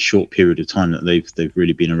very short period of time that they've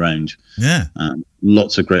really been around. Yeah.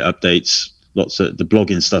 Lots of great updates. The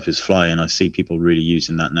blogging stuff is flying. I see people really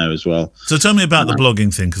using that now as well. So tell me about the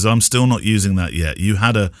blogging thing, because I'm still not using that yet. You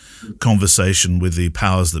had a conversation with the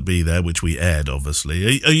powers that be there, which we aired,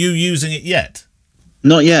 obviously. Are you using it yet?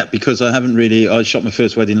 Not yet, because I haven't really. I shot my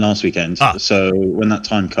first wedding last weekend. So when that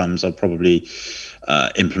time comes, I'll probably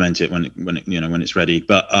implement it when it's ready.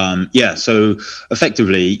 But so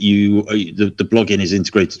effectively, the blogging is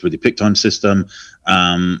integrated with the PickTime system,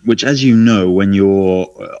 which, as you know, when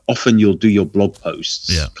you'll do your blog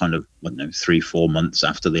posts kind of 3-4 months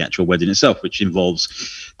after the actual wedding itself, which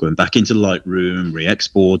involves going back into Lightroom,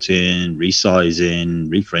 re-exporting, resizing,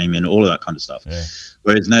 reframing, all of that kind of stuff. Yeah.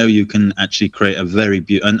 Whereas now you can actually create a very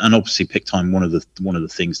beautiful, and obviously PickTime, one of the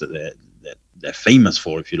things that they're famous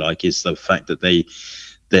for, if you like, is the fact that they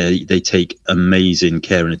take amazing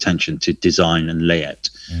care and attention to design and layout.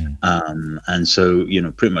 And so,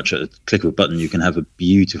 pretty much at a click of a button, you can have a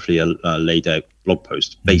beautifully laid out blog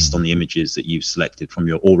post based on the images that you've selected from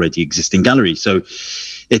your already existing gallery. So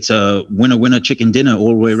it's a winner chicken dinner all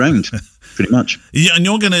the way around. Pretty much. Yeah, and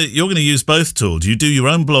you're gonna use both tools. You do your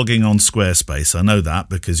own blogging on Squarespace. I know that,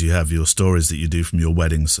 because you have your stories that you do from your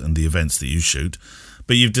weddings and the events that you shoot.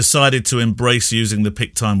 But you've decided to embrace using the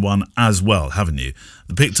PickTime one as well, haven't you?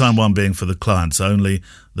 The PickTime one being for the clients only,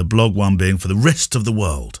 the blog one being for the rest of the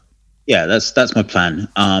world. Yeah, that's my plan.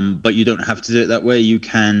 But you don't have to do it that way. You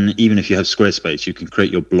can, even if you have Squarespace, you can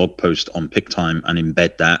create your blog post on PickTime and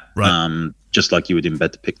embed that. Right. Just like you would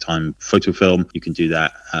embed the PickTime photo film, you can do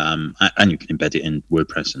that, and you can embed it in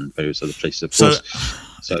WordPress and various other places, of course.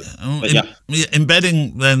 So,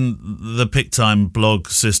 embedding then the PickTime blog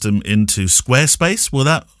system into Squarespace,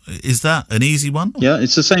 is that an easy one? Yeah,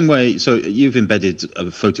 it's the same way. So you've embedded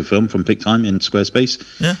a photo film from PickTime in Squarespace.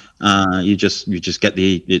 Yeah. You just get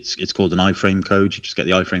it's called an iframe code. You just get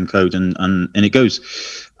the iframe code and it goes.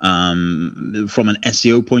 From an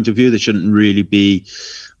SEO point of view, there shouldn't really be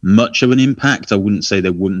much of an impact. I wouldn't say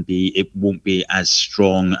it won't be as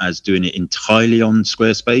strong as doing it entirely on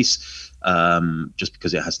Squarespace, just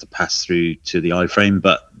because it has to pass through to the iframe.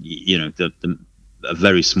 But a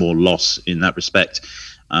very small loss in that respect,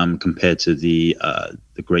 compared to the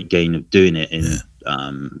great gain of doing it in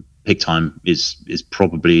PickTime is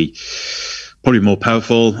probably more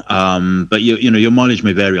powerful. But your mileage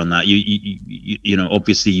may vary on that. You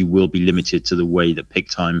obviously you will be limited to the way that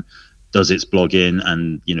PickTime does its blogging,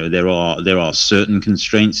 and there are certain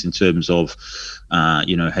constraints in terms of how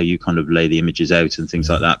you kind of lay the images out and things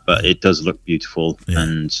like that. But it does look beautiful,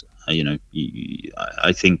 and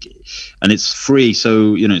I think, and it's free.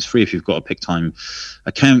 So it's free if you've got a PickTime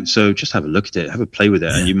account. So just have a look at it, have a play with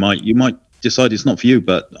it, and you might decide it's not for you.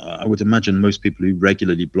 But I would imagine most people who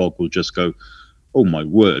regularly blog will just go, "Oh my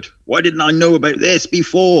word, why didn't I know about this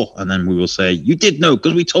before?" And then we will say, "You did know,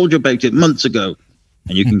 because we told you about it months ago."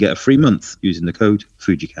 And you can get a free month using the code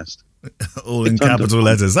FujiCast. All in capital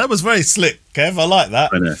letters. That was very slick, Kev. I like that.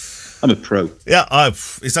 I know. I'm a pro. Yeah,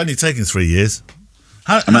 it's only taken 3 years.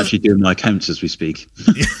 I'm actually doing my accounts as we speak.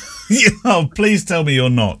 Oh, please tell me you're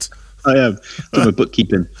not. I am. Doing my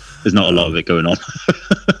bookkeeping. There's not a lot of it going on.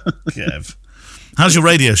 Kev. How's your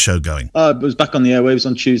radio show going? I was back on the airwaves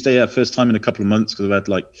on Tuesday. Yeah, first time in a couple of months, because I've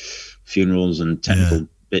had funerals and technical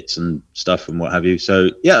bits and stuff and what have you. So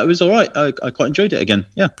it was all right. I quite enjoyed it again.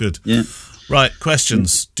 Yeah, good. Yeah. Right,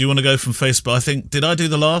 questions. Do you want to go from Facebook? Did I do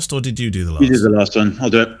the last, or did you do the last? You did the last one. I'll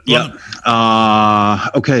do it. Yeah.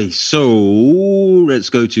 Okay, so let's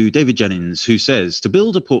go to David Jennings, who says, to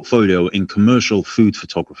build a portfolio in commercial food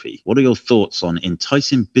photography, what are your thoughts on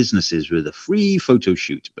enticing businesses with a free photo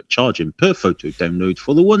shoot, but charging per photo download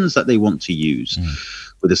for the ones that they want to use?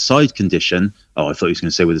 With a side condition, I thought he was going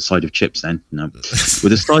to say with a side of chips then. No.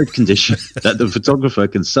 With a side condition that the photographer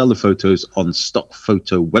can sell the photos on stock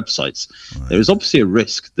photo websites. Right. There is obviously a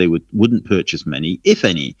risk they wouldn't purchase many, if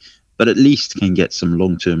any, but at least can get some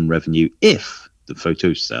long-term revenue if the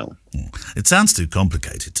photos sell. It sounds too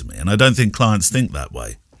complicated to me, and I don't think clients think that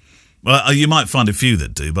way. Well, you might find a few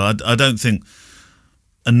that do, but I don't think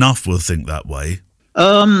enough will think that way.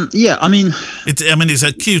 It's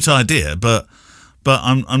a cute idea, but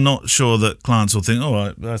I'm not sure that clients will think,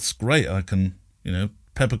 "Oh, that's great. I can,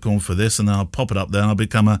 peppercorn for this, and then I'll pop it up there, and I'll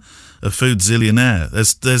become a food zillionaire."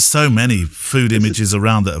 There's so many food images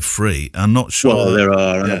around that are free. I'm not sure. Well, there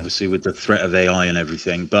are, and obviously with the threat of AI and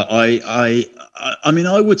everything. But I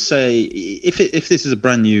would say if this is a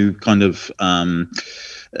brand new kind of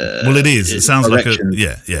well, it is. It sounds direction.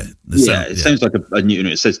 Like it sounds like a new.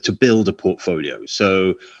 It says to build a portfolio.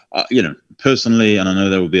 So personally, and I know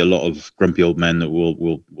there will be a lot of grumpy old men that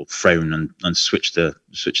will frown and switch the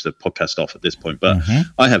podcast off at this point. But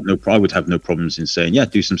I would have no problems in saying,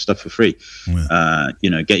 do some stuff for free. Get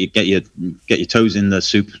your toes in the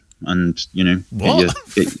soup. And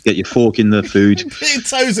get your fork in the food. Get your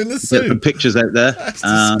toes in the soup. Get some pictures out there. That's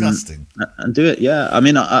disgusting. And do it. Yeah, I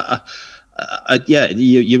mean,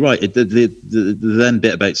 you're right. The then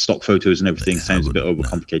bit about stock photos and everything sounds a bit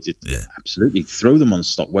overcomplicated. Yeah. Absolutely, throw them on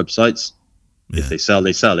stock websites. If they sell,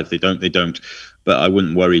 they sell. If they don't, they don't. But I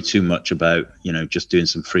wouldn't worry too much about just doing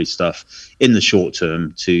some free stuff in the short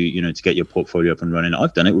term to get your portfolio up and running.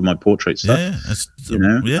 I've done it with my portrait stuff.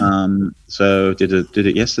 So did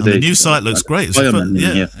it yesterday. And the new site looks great. It's Fireman,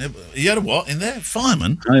 You had a what in there?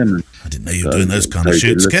 Fireman. I didn't know you were doing those kind of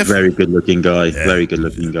shoots, Kev. Very good looking guy. Yeah. Very good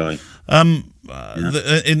looking guy. I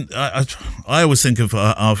always think of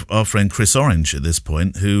our friend Chris Orange at this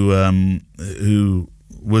point, who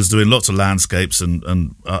was doing lots of landscapes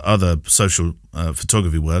and other social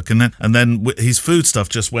photography work, and then his food stuff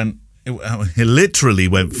just he literally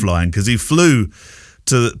went flying, because he flew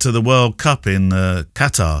to the World Cup in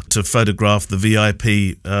Qatar to photograph the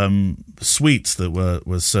VIP suites that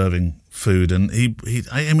were serving food, and he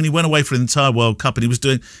went away for the entire World Cup, and he was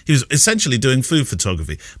essentially doing food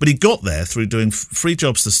photography. But he got there through doing free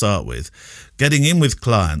jobs to start with, getting in with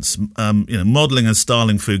clients, modeling and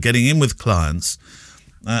styling food, getting in with clients,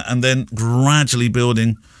 and then gradually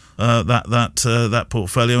building that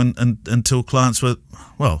portfolio until clients were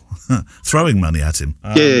throwing money at him.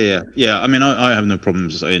 Yeah. I mean, I have no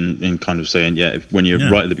problems in kind of saying when you're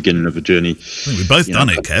right at the beginning of a journey. We've both done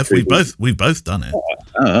it, Kev. We've both done it.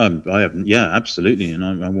 I haven't. Yeah, absolutely, and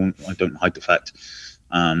I don't hide the fact.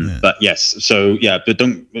 But yes, so yeah, but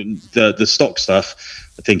don't the stock stuff.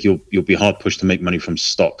 I think you'll be hard pushed to make money from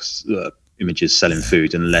stocks images selling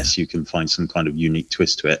food unless you can find some kind of unique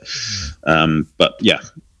twist to it. But yeah,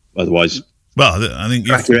 otherwise, well, I think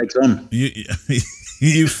crack your eggs on.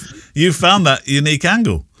 You found that unique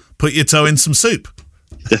angle. Put your toe in some soup.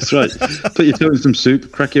 That's right. Put your toe in some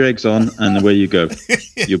soup, crack your eggs on, and away you go.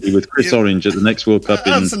 You'll be with Chris Orange at the next World Cup.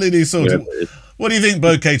 Absolutely sorted. What do you think,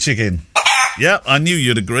 bouquet chicken? Yeah, I knew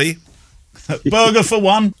you'd agree. Burger for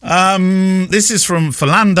one. This is from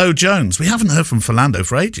Philando Jones. We haven't heard from Philando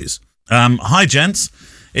for ages. Hi, gents.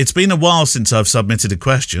 It's been a while since I've submitted a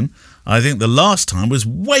question. I think the last time was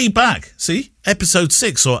way back. See, episode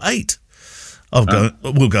 6 or 8.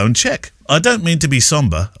 We'll go and check. I don't mean to be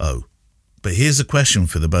somber. But here's a question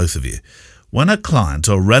for the both of you. When a client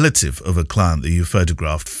or relative of a client that you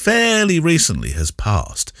photographed fairly recently has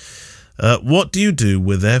passed, what do you do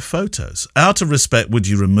with their photos? Out of respect, would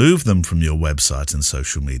you remove them from your website and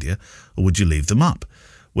social media, or would you leave them up?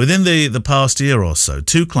 Within the past year or so,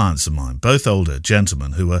 2 clients of mine, both older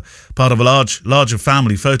gentlemen who were part of a larger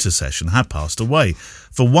family photo session, had passed away.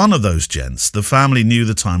 For one of those gents, the family knew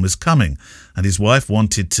the time was coming, and his wife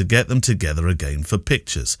wanted to get them together again for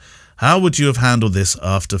pictures. How would you have handled this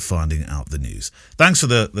after finding out the news? Thanks for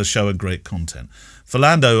the show and great content.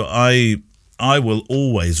 Philando, I will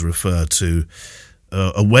always refer to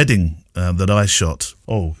a wedding that I shot.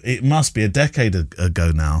 It must be a decade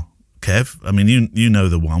ago now, Kev. I mean, you know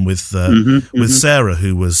the one with Sarah,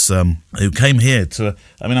 who came here to.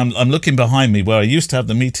 I mean, I'm looking behind me where I used to have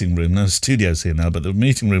the meeting room. No studio's here now, but the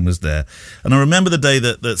meeting room was there. And I remember the day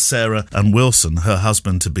that Sarah and Wilson, her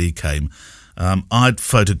husband to be, came. I'd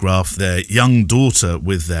photographed their young daughter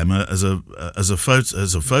with them as a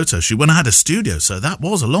photo shoot when I had a studio, so that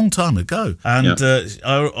was a long time ago. And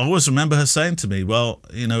I always remember her saying to me, "Well,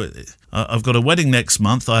 you know, I've got a wedding next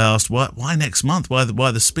month." I asked, "Why next month?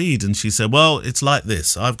 Why the speed?" And she said, "Well, it's like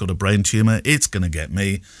this. I've got a brain tumor. It's going to get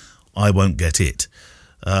me. I won't get it."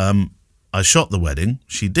 I shot the wedding.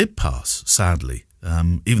 She did pass, sadly,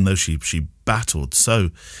 even though she battled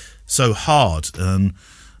so hard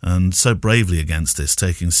and so bravely against this,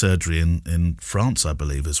 taking surgery in France, I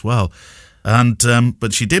believe, as well. And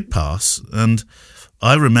but she did pass, and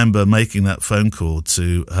I remember making that phone call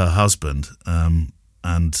to her husband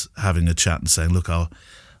and having a chat and saying, "Look,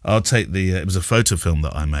 I'll take it was a photo film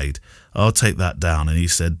that I made. I'll take that down." And he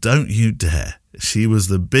said, "Don't you dare." She was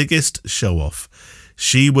the biggest show-off.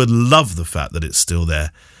 She would love the fact that it's still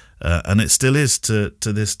there, and it still is to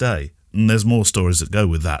this day. And there's more stories that go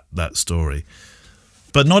with that story.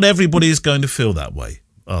 But not everybody is going to feel that way,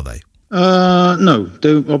 are they? No,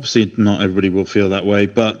 obviously not everybody will feel that way.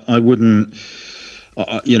 But I wouldn't,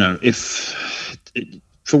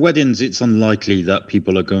 for weddings, it's unlikely that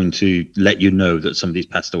people are going to let you know that somebody's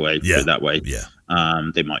passed away. Put it that way. Yeah.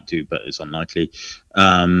 They might do, but it's unlikely.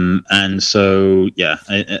 And so, yeah,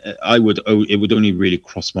 it would only really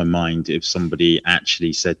cross my mind if somebody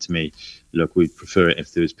actually said to me, "Look, we'd prefer it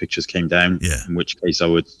if those pictures came down." Yeah. In which case, I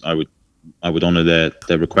would honour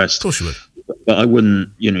their request. Of course you would. But I wouldn't,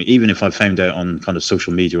 even if I found out on kind of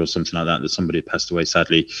social media or something like that somebody had passed away,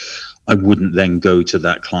 sadly, I wouldn't then go to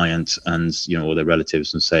that client and, or their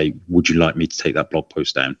relatives and say, "Would you like me to take that blog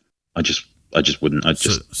post down?" I just wouldn't.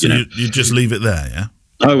 You just leave it there, yeah?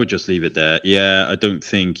 I would just leave it there. Yeah, I don't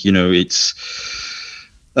think, it's...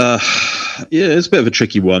 it's a bit of a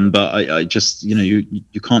tricky one, but I just, you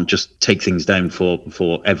can't just take things down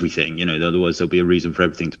for everything, otherwise there'll be a reason for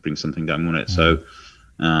everything to bring something down, won't it? So,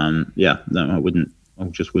 no, I wouldn't. I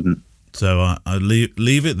just wouldn't. So I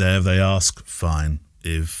leave it there. If they ask, fine.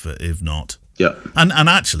 If not, yeah. And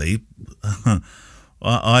actually,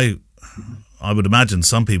 I would imagine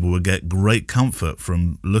some people would get great comfort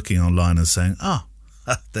from looking online and saying,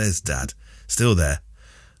 there's Dad, still there.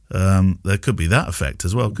 There could be that effect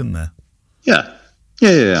as well, couldn't there?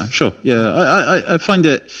 Yeah, sure. Yeah, I find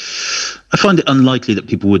it unlikely that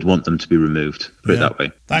people would want them to be removed. Put it that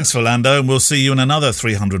way. Thanks, Philando, and we'll see you in another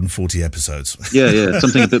 340 episodes. Yeah,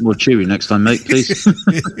 something a bit more cheery next time, mate, please.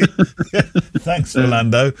 Thanks,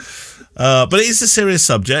 Philando. But it is a serious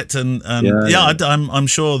subject, and I'm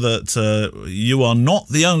sure that you are not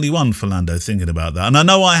the only one, Philando, thinking about that. And I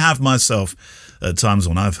know I have myself at times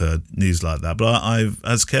when I've heard news like that, but I've,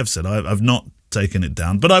 as Kev said, I've not taken it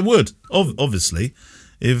down. But I would, obviously,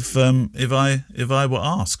 if I were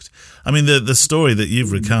asked. I mean, the story that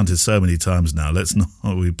you've recounted so many times now.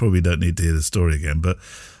 We probably don't need to hear the story again, but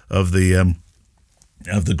of the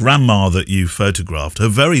grandma that you photographed, her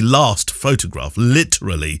very last photograph,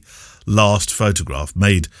 literally last photograph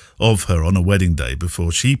made of her on a wedding day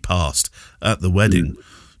before she passed at the wedding.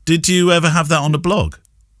 Did you ever have that on a blog?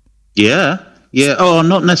 Yeah. Oh,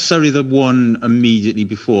 not necessarily the one immediately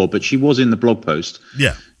before, but she was in the blog post.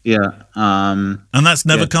 Yeah. Yeah. And that's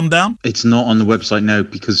never come down? It's not on the website now,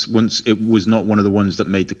 because once it was not one of the ones that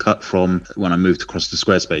made the cut from when I moved across to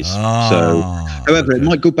Squarespace. However, it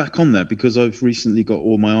might go back on there, because I've recently got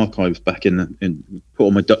all my archives back in put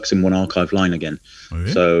all my ducks in one archive line again. Oh,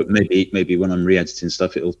 really? So maybe when I'm re-editing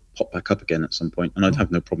stuff, it'll pop back up again at some point, and I'd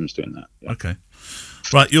have no problems doing that. Yeah. Okay.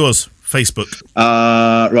 Right, yours. Facebook.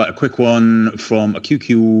 Right, a quick one from a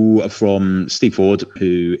QQ from Steve Ford,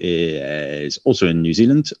 who is also in New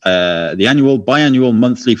Zealand. The annual, biannual,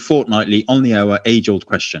 monthly, fortnightly, on the hour, age-old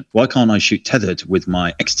question. Why can't I shoot tethered with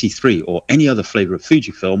my XT3 or any other flavour of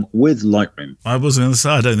Fujifilm with Lightroom? I was going to say,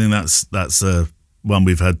 I don't think that's one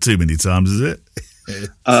we've had too many times, is it?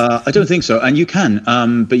 I don't think so. And you can,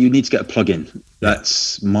 but you need to get a plug-in.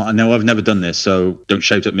 No, I've never done this, so don't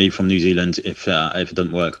shout at me from New Zealand if it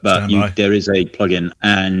doesn't work. But there is a plugin,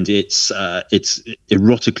 and it's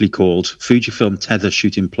erotically called Fujifilm Tether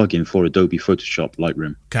Shooting Plugin for Adobe Photoshop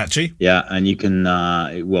Lightroom. Catchy. Yeah, and you can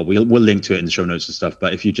we'll link to it in the show notes and stuff.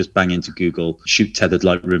 But if you just bang into Google "shoot tethered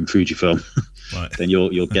Lightroom Fujifilm," right, then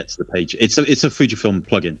you'll get to the page. It's a Fujifilm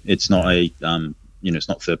plugin. It's not a it's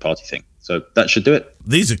not a third party thing. So that should do it.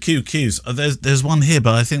 These are QQs. There's one here,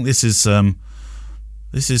 but I think this is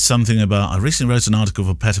something about. I recently wrote an article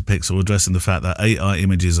for Petapixel addressing the fact that AI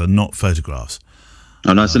images are not photographs.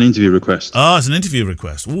 Oh, no, it's an interview request. Oh, it's an interview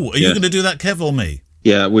request. Ooh, are you going to do that, Kev, or me?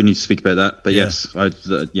 Yeah, we need to speak about that. But yes,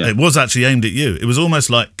 it was actually aimed at you. It was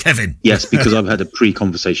almost like Kevin. Yes, because I've had a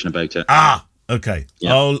pre-conversation about it. Okay.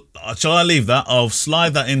 Yeah. Shall I leave that? I'll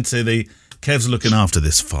slide that into the Kev's looking after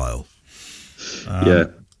this file.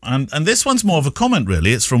 And this one's more of a comment,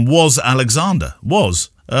 really. It's from Was Alexander.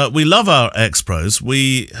 We love our ex-pros.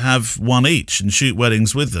 We have one each and shoot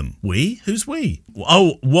weddings with them. We? Who's we?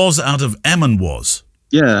 Oh, Was out of Em and Was.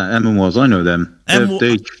 Yeah, Em and Was. I know them.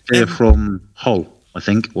 They're from Hull, I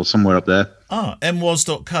think, or somewhere up there.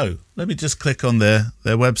 mwas.co. Let me just click on their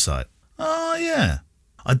website. Oh, yeah.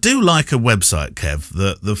 I do like a website, Kev,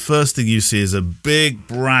 that the first thing you see is a big,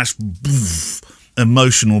 brash,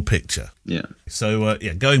 emotional picture. Yeah. So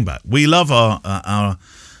going back, we love our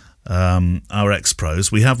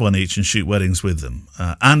ex-pros. We have one each and shoot weddings with them,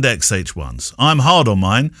 and XH1s. I'm hard on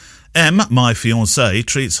mine. Em, my fiancée,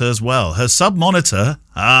 treats hers well. Her sub-monitor.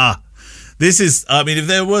 This is. I mean, if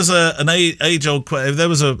there was an age-old, if there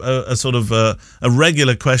was a sort of a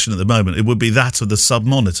regular question at the moment, it would be that of the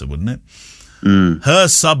sub-monitor, wouldn't it? Mm. Her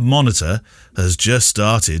sub-monitor has just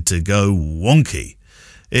started to go wonky.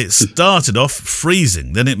 It started off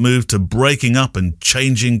freezing, then it moved to breaking up and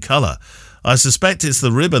changing colour. I suspect it's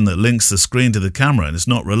the ribbon that links the screen to the camera and it's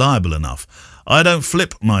not reliable enough. I don't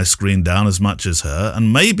flip my screen down as much as her,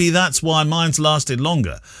 and maybe that's why mine's lasted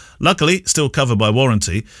longer. Luckily, still covered by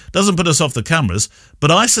warranty, doesn't put us off the cameras,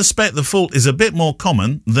 but I suspect the fault is a bit more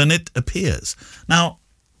common than it appears. Now,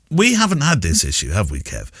 we haven't had this issue, have we,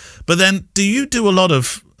 Kev? But then, do you do a lot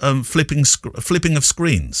of flipping of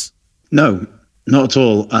screens? No. Not at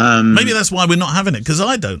all. Maybe that's why we're not having it, because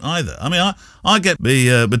I don't either. I mean, I get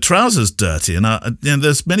the trousers dirty, and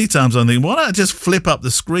there's many times I'm thinking, why don't I just flip up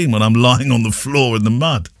the screen when I'm lying on the floor in the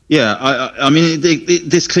mud? Yeah, I mean,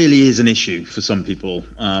 this clearly is an issue for some people,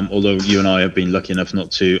 although you and I have been lucky enough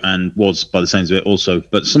not to, and was, by the sounds of it, also.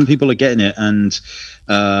 But some people are getting it, and,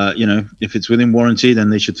 if it's within warranty, then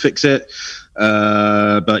they should fix it.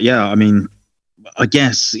 But yeah, I mean, I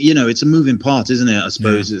guess, it's a moving part, isn't it? I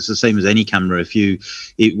suppose It's the same as any camera.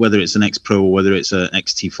 Whether it's an X Pro or whether it's an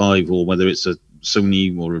XT5 or whether it's a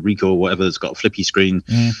Sony or a Ricoh or whatever that's got a flippy screen,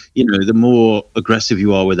 the more aggressive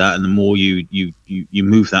you are with that and the more you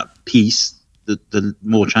move that piece, the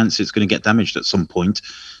more chance it's going to get damaged at some point.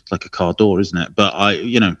 It's like a car door, isn't it? But I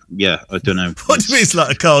don't know. What do you mean it's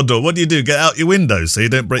like a car door? What do you do? Get out your window so you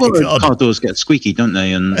don't break your car door? Car doors get squeaky, don't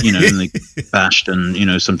they? And, and they get bashed, and,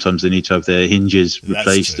 sometimes they need to have their hinges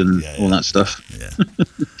replaced and all that stuff. Yeah.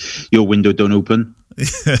 Your window don't open.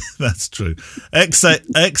 Yeah, that's true.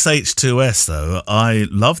 XH2S, though, I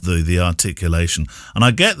love the articulation, and I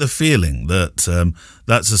get the feeling that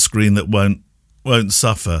that's a screen that won't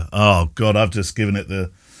suffer. Oh, God, I've just given it the...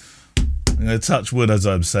 I'm going to touch wood as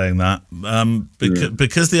I'm saying that,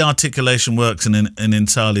 because the articulation works in an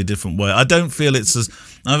entirely different way. I don't feel it's as...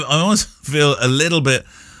 I always feel a little bit...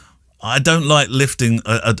 I don't like lifting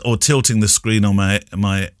or tilting the screen on my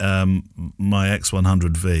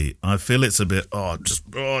X100V. I feel it's a bit, no,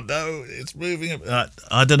 it's moving.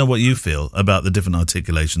 I don't know what you feel about the different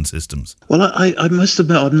articulation systems. Well, I must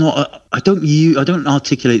admit, I don't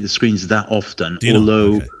articulate the screens that often,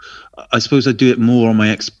 although I suppose I do it more on my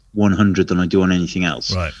X100 than I do on anything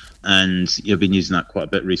else. Right. and you've been using that quite a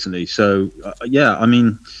bit recently. So yeah, I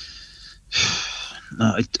mean,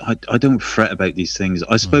 no, I don't fret about these things.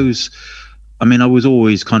 I suppose, I mean, I was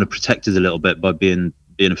always kind of protected a little bit by being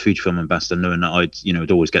a Fujifilm ambassador, knowing that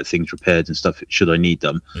I'd always get things repaired and stuff should I need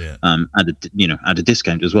them, at a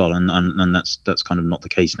discount as well, and that's kind of not the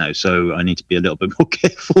case now. So I need to be a little bit more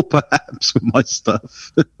careful, perhaps, with my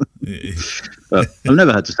stuff. But I've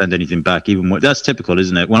never had to send anything back, even when that's typical,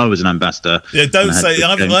 isn't it? When I was an ambassador, don't say.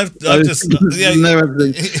 I've just.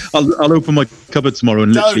 I'll open my cupboard tomorrow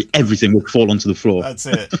and literally everything will fall onto the floor. That's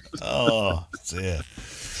it. Oh dear.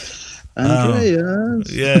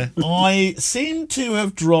 Andreas. Yeah, I seem to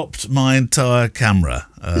have dropped my entire camera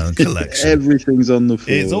collection. Everything's on the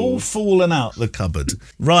floor. It's all fallen out the cupboard.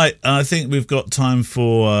 Right, I think we've got time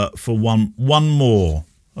for one more.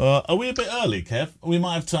 Are we a bit early, Kev? We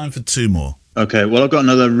might have time for two more. Okay, well, I've got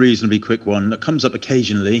another reasonably quick one that comes up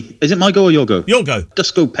occasionally. Is it my go or your go? Your go.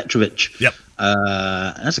 Dusko Petrovic. Yep.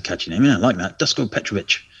 That's a catchy name. I like that. Dusko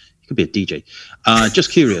Petrovic. Could be a DJ.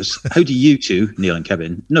 Just curious, how do you two, Neil and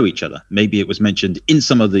Kevin, know each other? Maybe it was mentioned in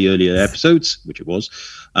some of the earlier episodes, which it was.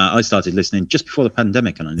 I started listening just before the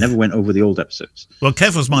pandemic, and I never went over the old episodes. Well,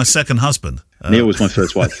 Kev was my second husband. Neil was my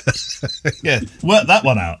first wife. Yeah, work that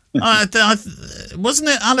one out. Wasn't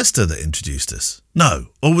it Alistair that introduced us? No,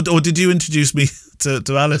 or did you introduce me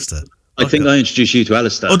to Alistair? I think I introduced you to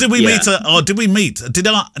Alistair. Or did we meet? Did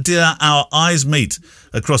our eyes meet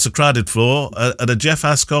across a crowded floor at a Jeff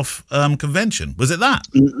Askoff convention? Was it that?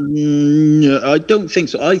 No, I don't think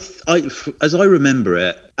so. As I remember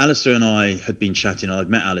it, Alistair and I had been chatting. I'd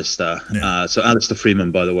met Alistair. Yeah. So Alistair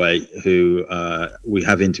Freeman, by the way, who we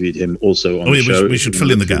have interviewed him also on the show. We should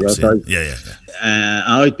fill in the gaps. Yeah.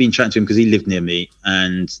 I'd been chatting to him because he lived near me,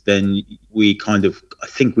 and then I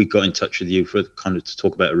think we got in touch with you for kind of to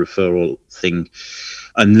talk about a referral thing.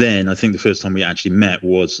 And then I think the first time we actually met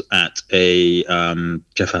was at a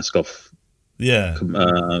Jeff Askoff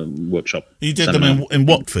workshop. You did them in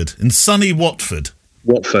Watford, in sunny Watford.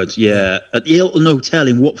 Watford, yeah. At the Hilton Hotel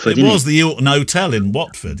in Watford. It was the Hilton Hotel in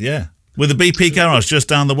Watford, yeah. With a BP garage just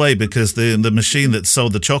down the way because the machine that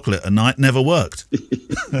sold the chocolate at night never worked.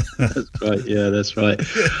 That's right, yeah, that's right.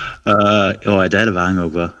 I had a hell of a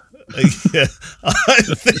hangover. Yeah,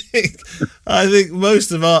 I think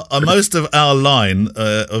most of our line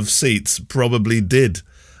of seats probably did.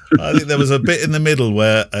 I think there was a bit in the middle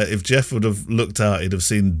where if Jeff would have looked out, he'd have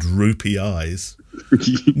seen droopy eyes.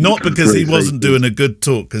 Not because he wasn't doing a good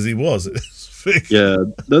talk, because he was. Yeah,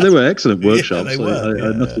 no, they were excellent workshops. Yeah, they were,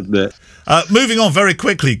 I must admit. Moving on very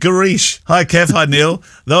quickly, Garish. Hi, Kev. Hi, Neil.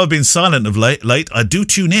 Though I've been silent of late, I do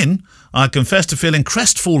tune in. I confess to feeling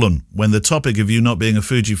crestfallen when the topic of you not being a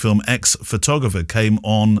Fujifilm ex-photographer came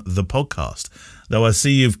on the podcast. Though I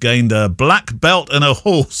see you've gained a black belt and a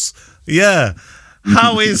horse. Yeah.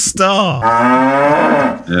 How is Star?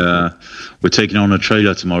 Yeah. We're taking on a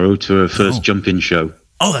trailer tomorrow to our first jump-in show.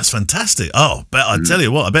 Oh, that's fantastic. Oh, I tell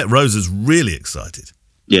you what, I bet Rose is really excited.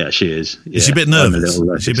 Yeah, she is. Yeah. Is she a bit nervous?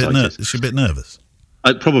 Is she a bit nervous?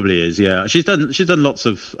 It probably is, yeah. She's done lots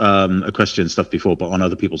of equestrian stuff before, but on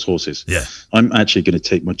other people's horses. Yeah. I'm actually going to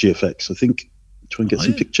take my GFX, I think, try and get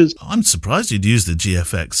some pictures. I'm surprised you'd use the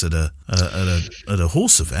GFX at a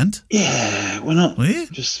horse event. Yeah, why not? Were you?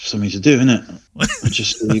 Just something to do, innit? I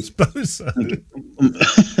suppose so.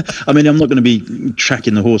 I mean, I'm not going to be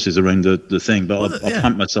tracking the horses around the thing, but I'll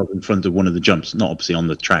plant myself in front of one of the jumps, not obviously on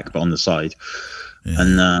the track, but on the side. Yeah.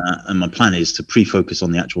 And my plan is to pre-focus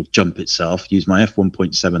on the actual jump itself, use my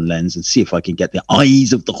f1.7 lens, and see if I can get the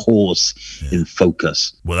eyes of the horse in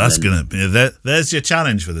focus. Well, that's going to be there's your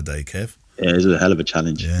challenge for the day, Kev. Yeah, it's a hell of a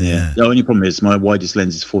challenge. Yeah. The only problem is my widest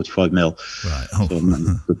lens is 45mm. Right. So I'm going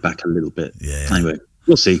to go back a little bit. Yeah. Anyway,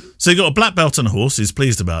 we'll see. So you got a black belt and a horse. He's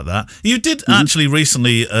pleased about that. You did actually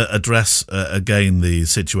recently address again the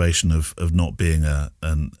situation of not being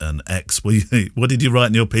an ex. What did you write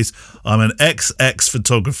in your piece? I'm an ex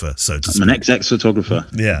photographer, so to speak. I'm an ex photographer.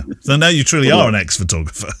 Yeah. So now you truly are an ex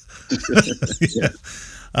photographer. Yeah.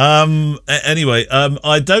 Anyway,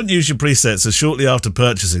 I don't use your presets, so shortly after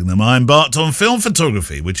purchasing them, I embarked on film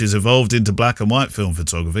photography, which has evolved into black and white film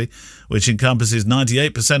photography, which encompasses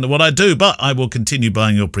 98% of what I do, but I will continue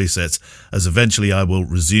buying your presets as eventually I will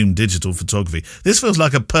resume digital photography. This feels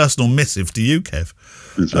like a personal missive to you, Kev.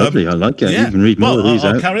 It's lovely. I like it. Yeah. You can read more of these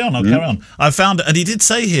I'll carry on. I found, and he did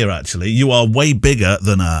say here, actually, you are way bigger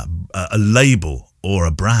than a label or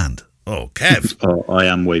a brand. Oh, Kev. Oh, I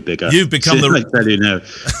am way bigger. You've become I tell you now,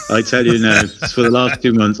 for the last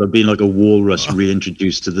 2 months, I've been like a walrus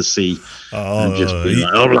reintroduced to the sea. Oh, just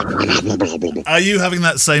blah, blah, blah. Are you having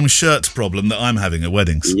that same shirt problem that I'm having at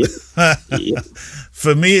weddings? Yeah.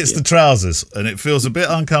 For me, it's the trousers, and it feels a bit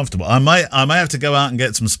uncomfortable. I may have to go out and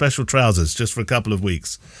get some special trousers just for a couple of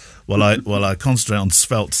weeks while I concentrate on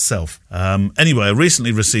svelte self. Anyway, I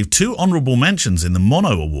recently received 2 honourable mentions in the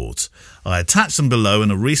Mono Awards. I attached them below in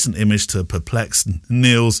a recent image to perplex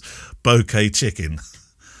Neil's bouquet chicken.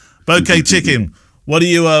 Bouquet chicken. What do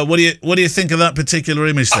you think of that particular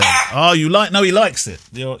image there? Oh, you like? No, he likes it.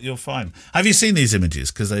 You're fine. Have you seen these images?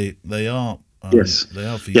 Because they are. Yes. They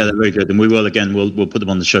are for you. Yeah, they're very good, and we will again. We'll put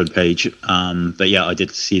them on the show page. But yeah, I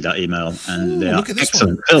did see that email, and they are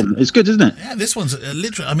excellent film. It's good, isn't it? Yeah, this one's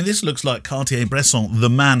literally. I mean, this looks like Cartier-Bresson,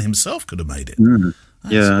 the man himself, could have made it.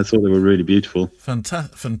 Yeah, I thought they were really beautiful.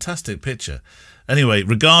 Fantastic picture. Anyway,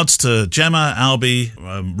 regards to Gemma, Albie,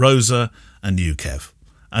 Rosa, and you, Kev.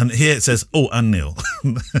 And here it says, and Neil.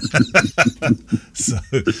 so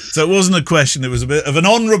it wasn't a question. It was a bit of an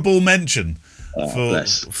honourable mention for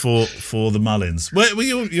the Mullins. Well,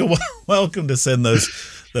 you're welcome to send those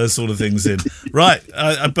sort of things in. Right.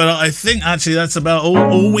 But I think actually that's about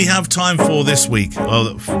all we have time for this week, for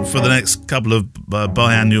the next couple of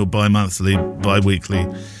biannual, bi-monthly, bi-weekly.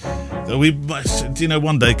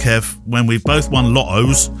 One day, Kev, when we've both won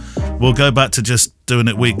lottos, we'll go back to just doing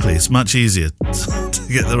it weekly. It's much easier to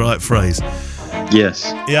get the right phrase.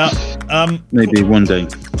 Yes. Yeah. Maybe one day.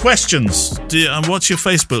 Questions. What's your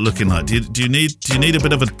Facebook looking like? Do you need a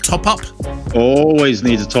bit of a top up? Always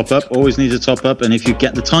need a top up. And if you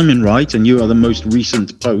get the timing right and you are the most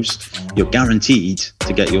recent post, you're guaranteed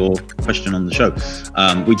to get your question on the show.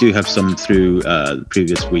 We do have some through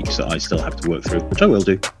previous weeks that I still have to work through, which I will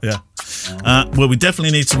do. Yeah. Well, we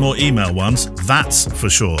definitely need some more email ones. That's for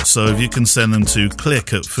sure. So if you can send them to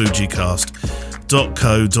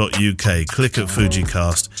click@fujicast.co.uk.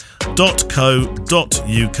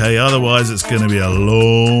 click@fujicast.co.uk. Otherwise, it's going to be a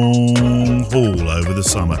long haul over the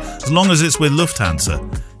summer. As long as it's with Lufthansa,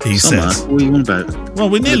 he says. What are you on about? Well,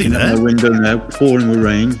 we're nearly there. My window now, pouring with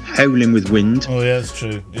rain, howling with wind. Oh, yeah, that's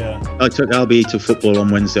true. Yeah. I took Albie to football on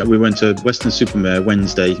Wednesday. We went to Weston-super-Mare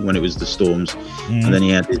Wednesday when it was the Storms. And then he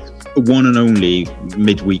had his one and only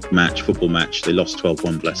midweek football match. They lost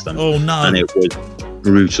 12-1, bless them. Oh, no. And it was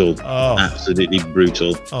brutal. Absolutely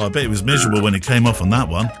brutal. Oh, I bet it was miserable when it came off on that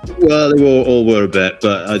one. Well, they all were a bit,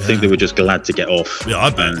 but I think they were just glad to get off. Yeah, I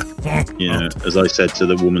bet. As I said to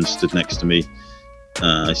the woman stood next to me,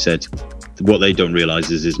 I said, what they don't realise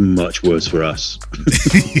is much worse for us.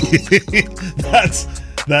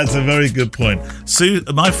 That's a very good point.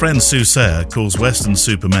 My friend Sue Sayre calls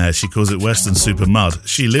Weston-super-Mare. She calls it Weston-super-Mud.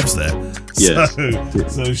 She lives there,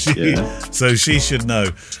 so she should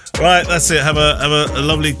know. Right, that's it. Have a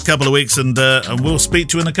lovely couple of weeks, and we'll speak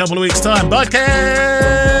to you in a couple of weeks' time. Bye,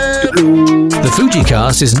 Kev. The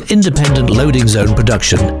FujiCast is an independent loading zone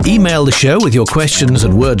production. Email the show with your questions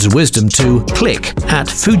and words of wisdom to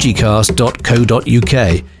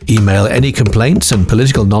click@fujicast.co.uk. Email any complaints and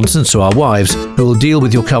political nonsense to our wives, who will deal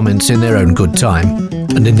with your comments in their own good time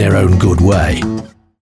and in their own good way.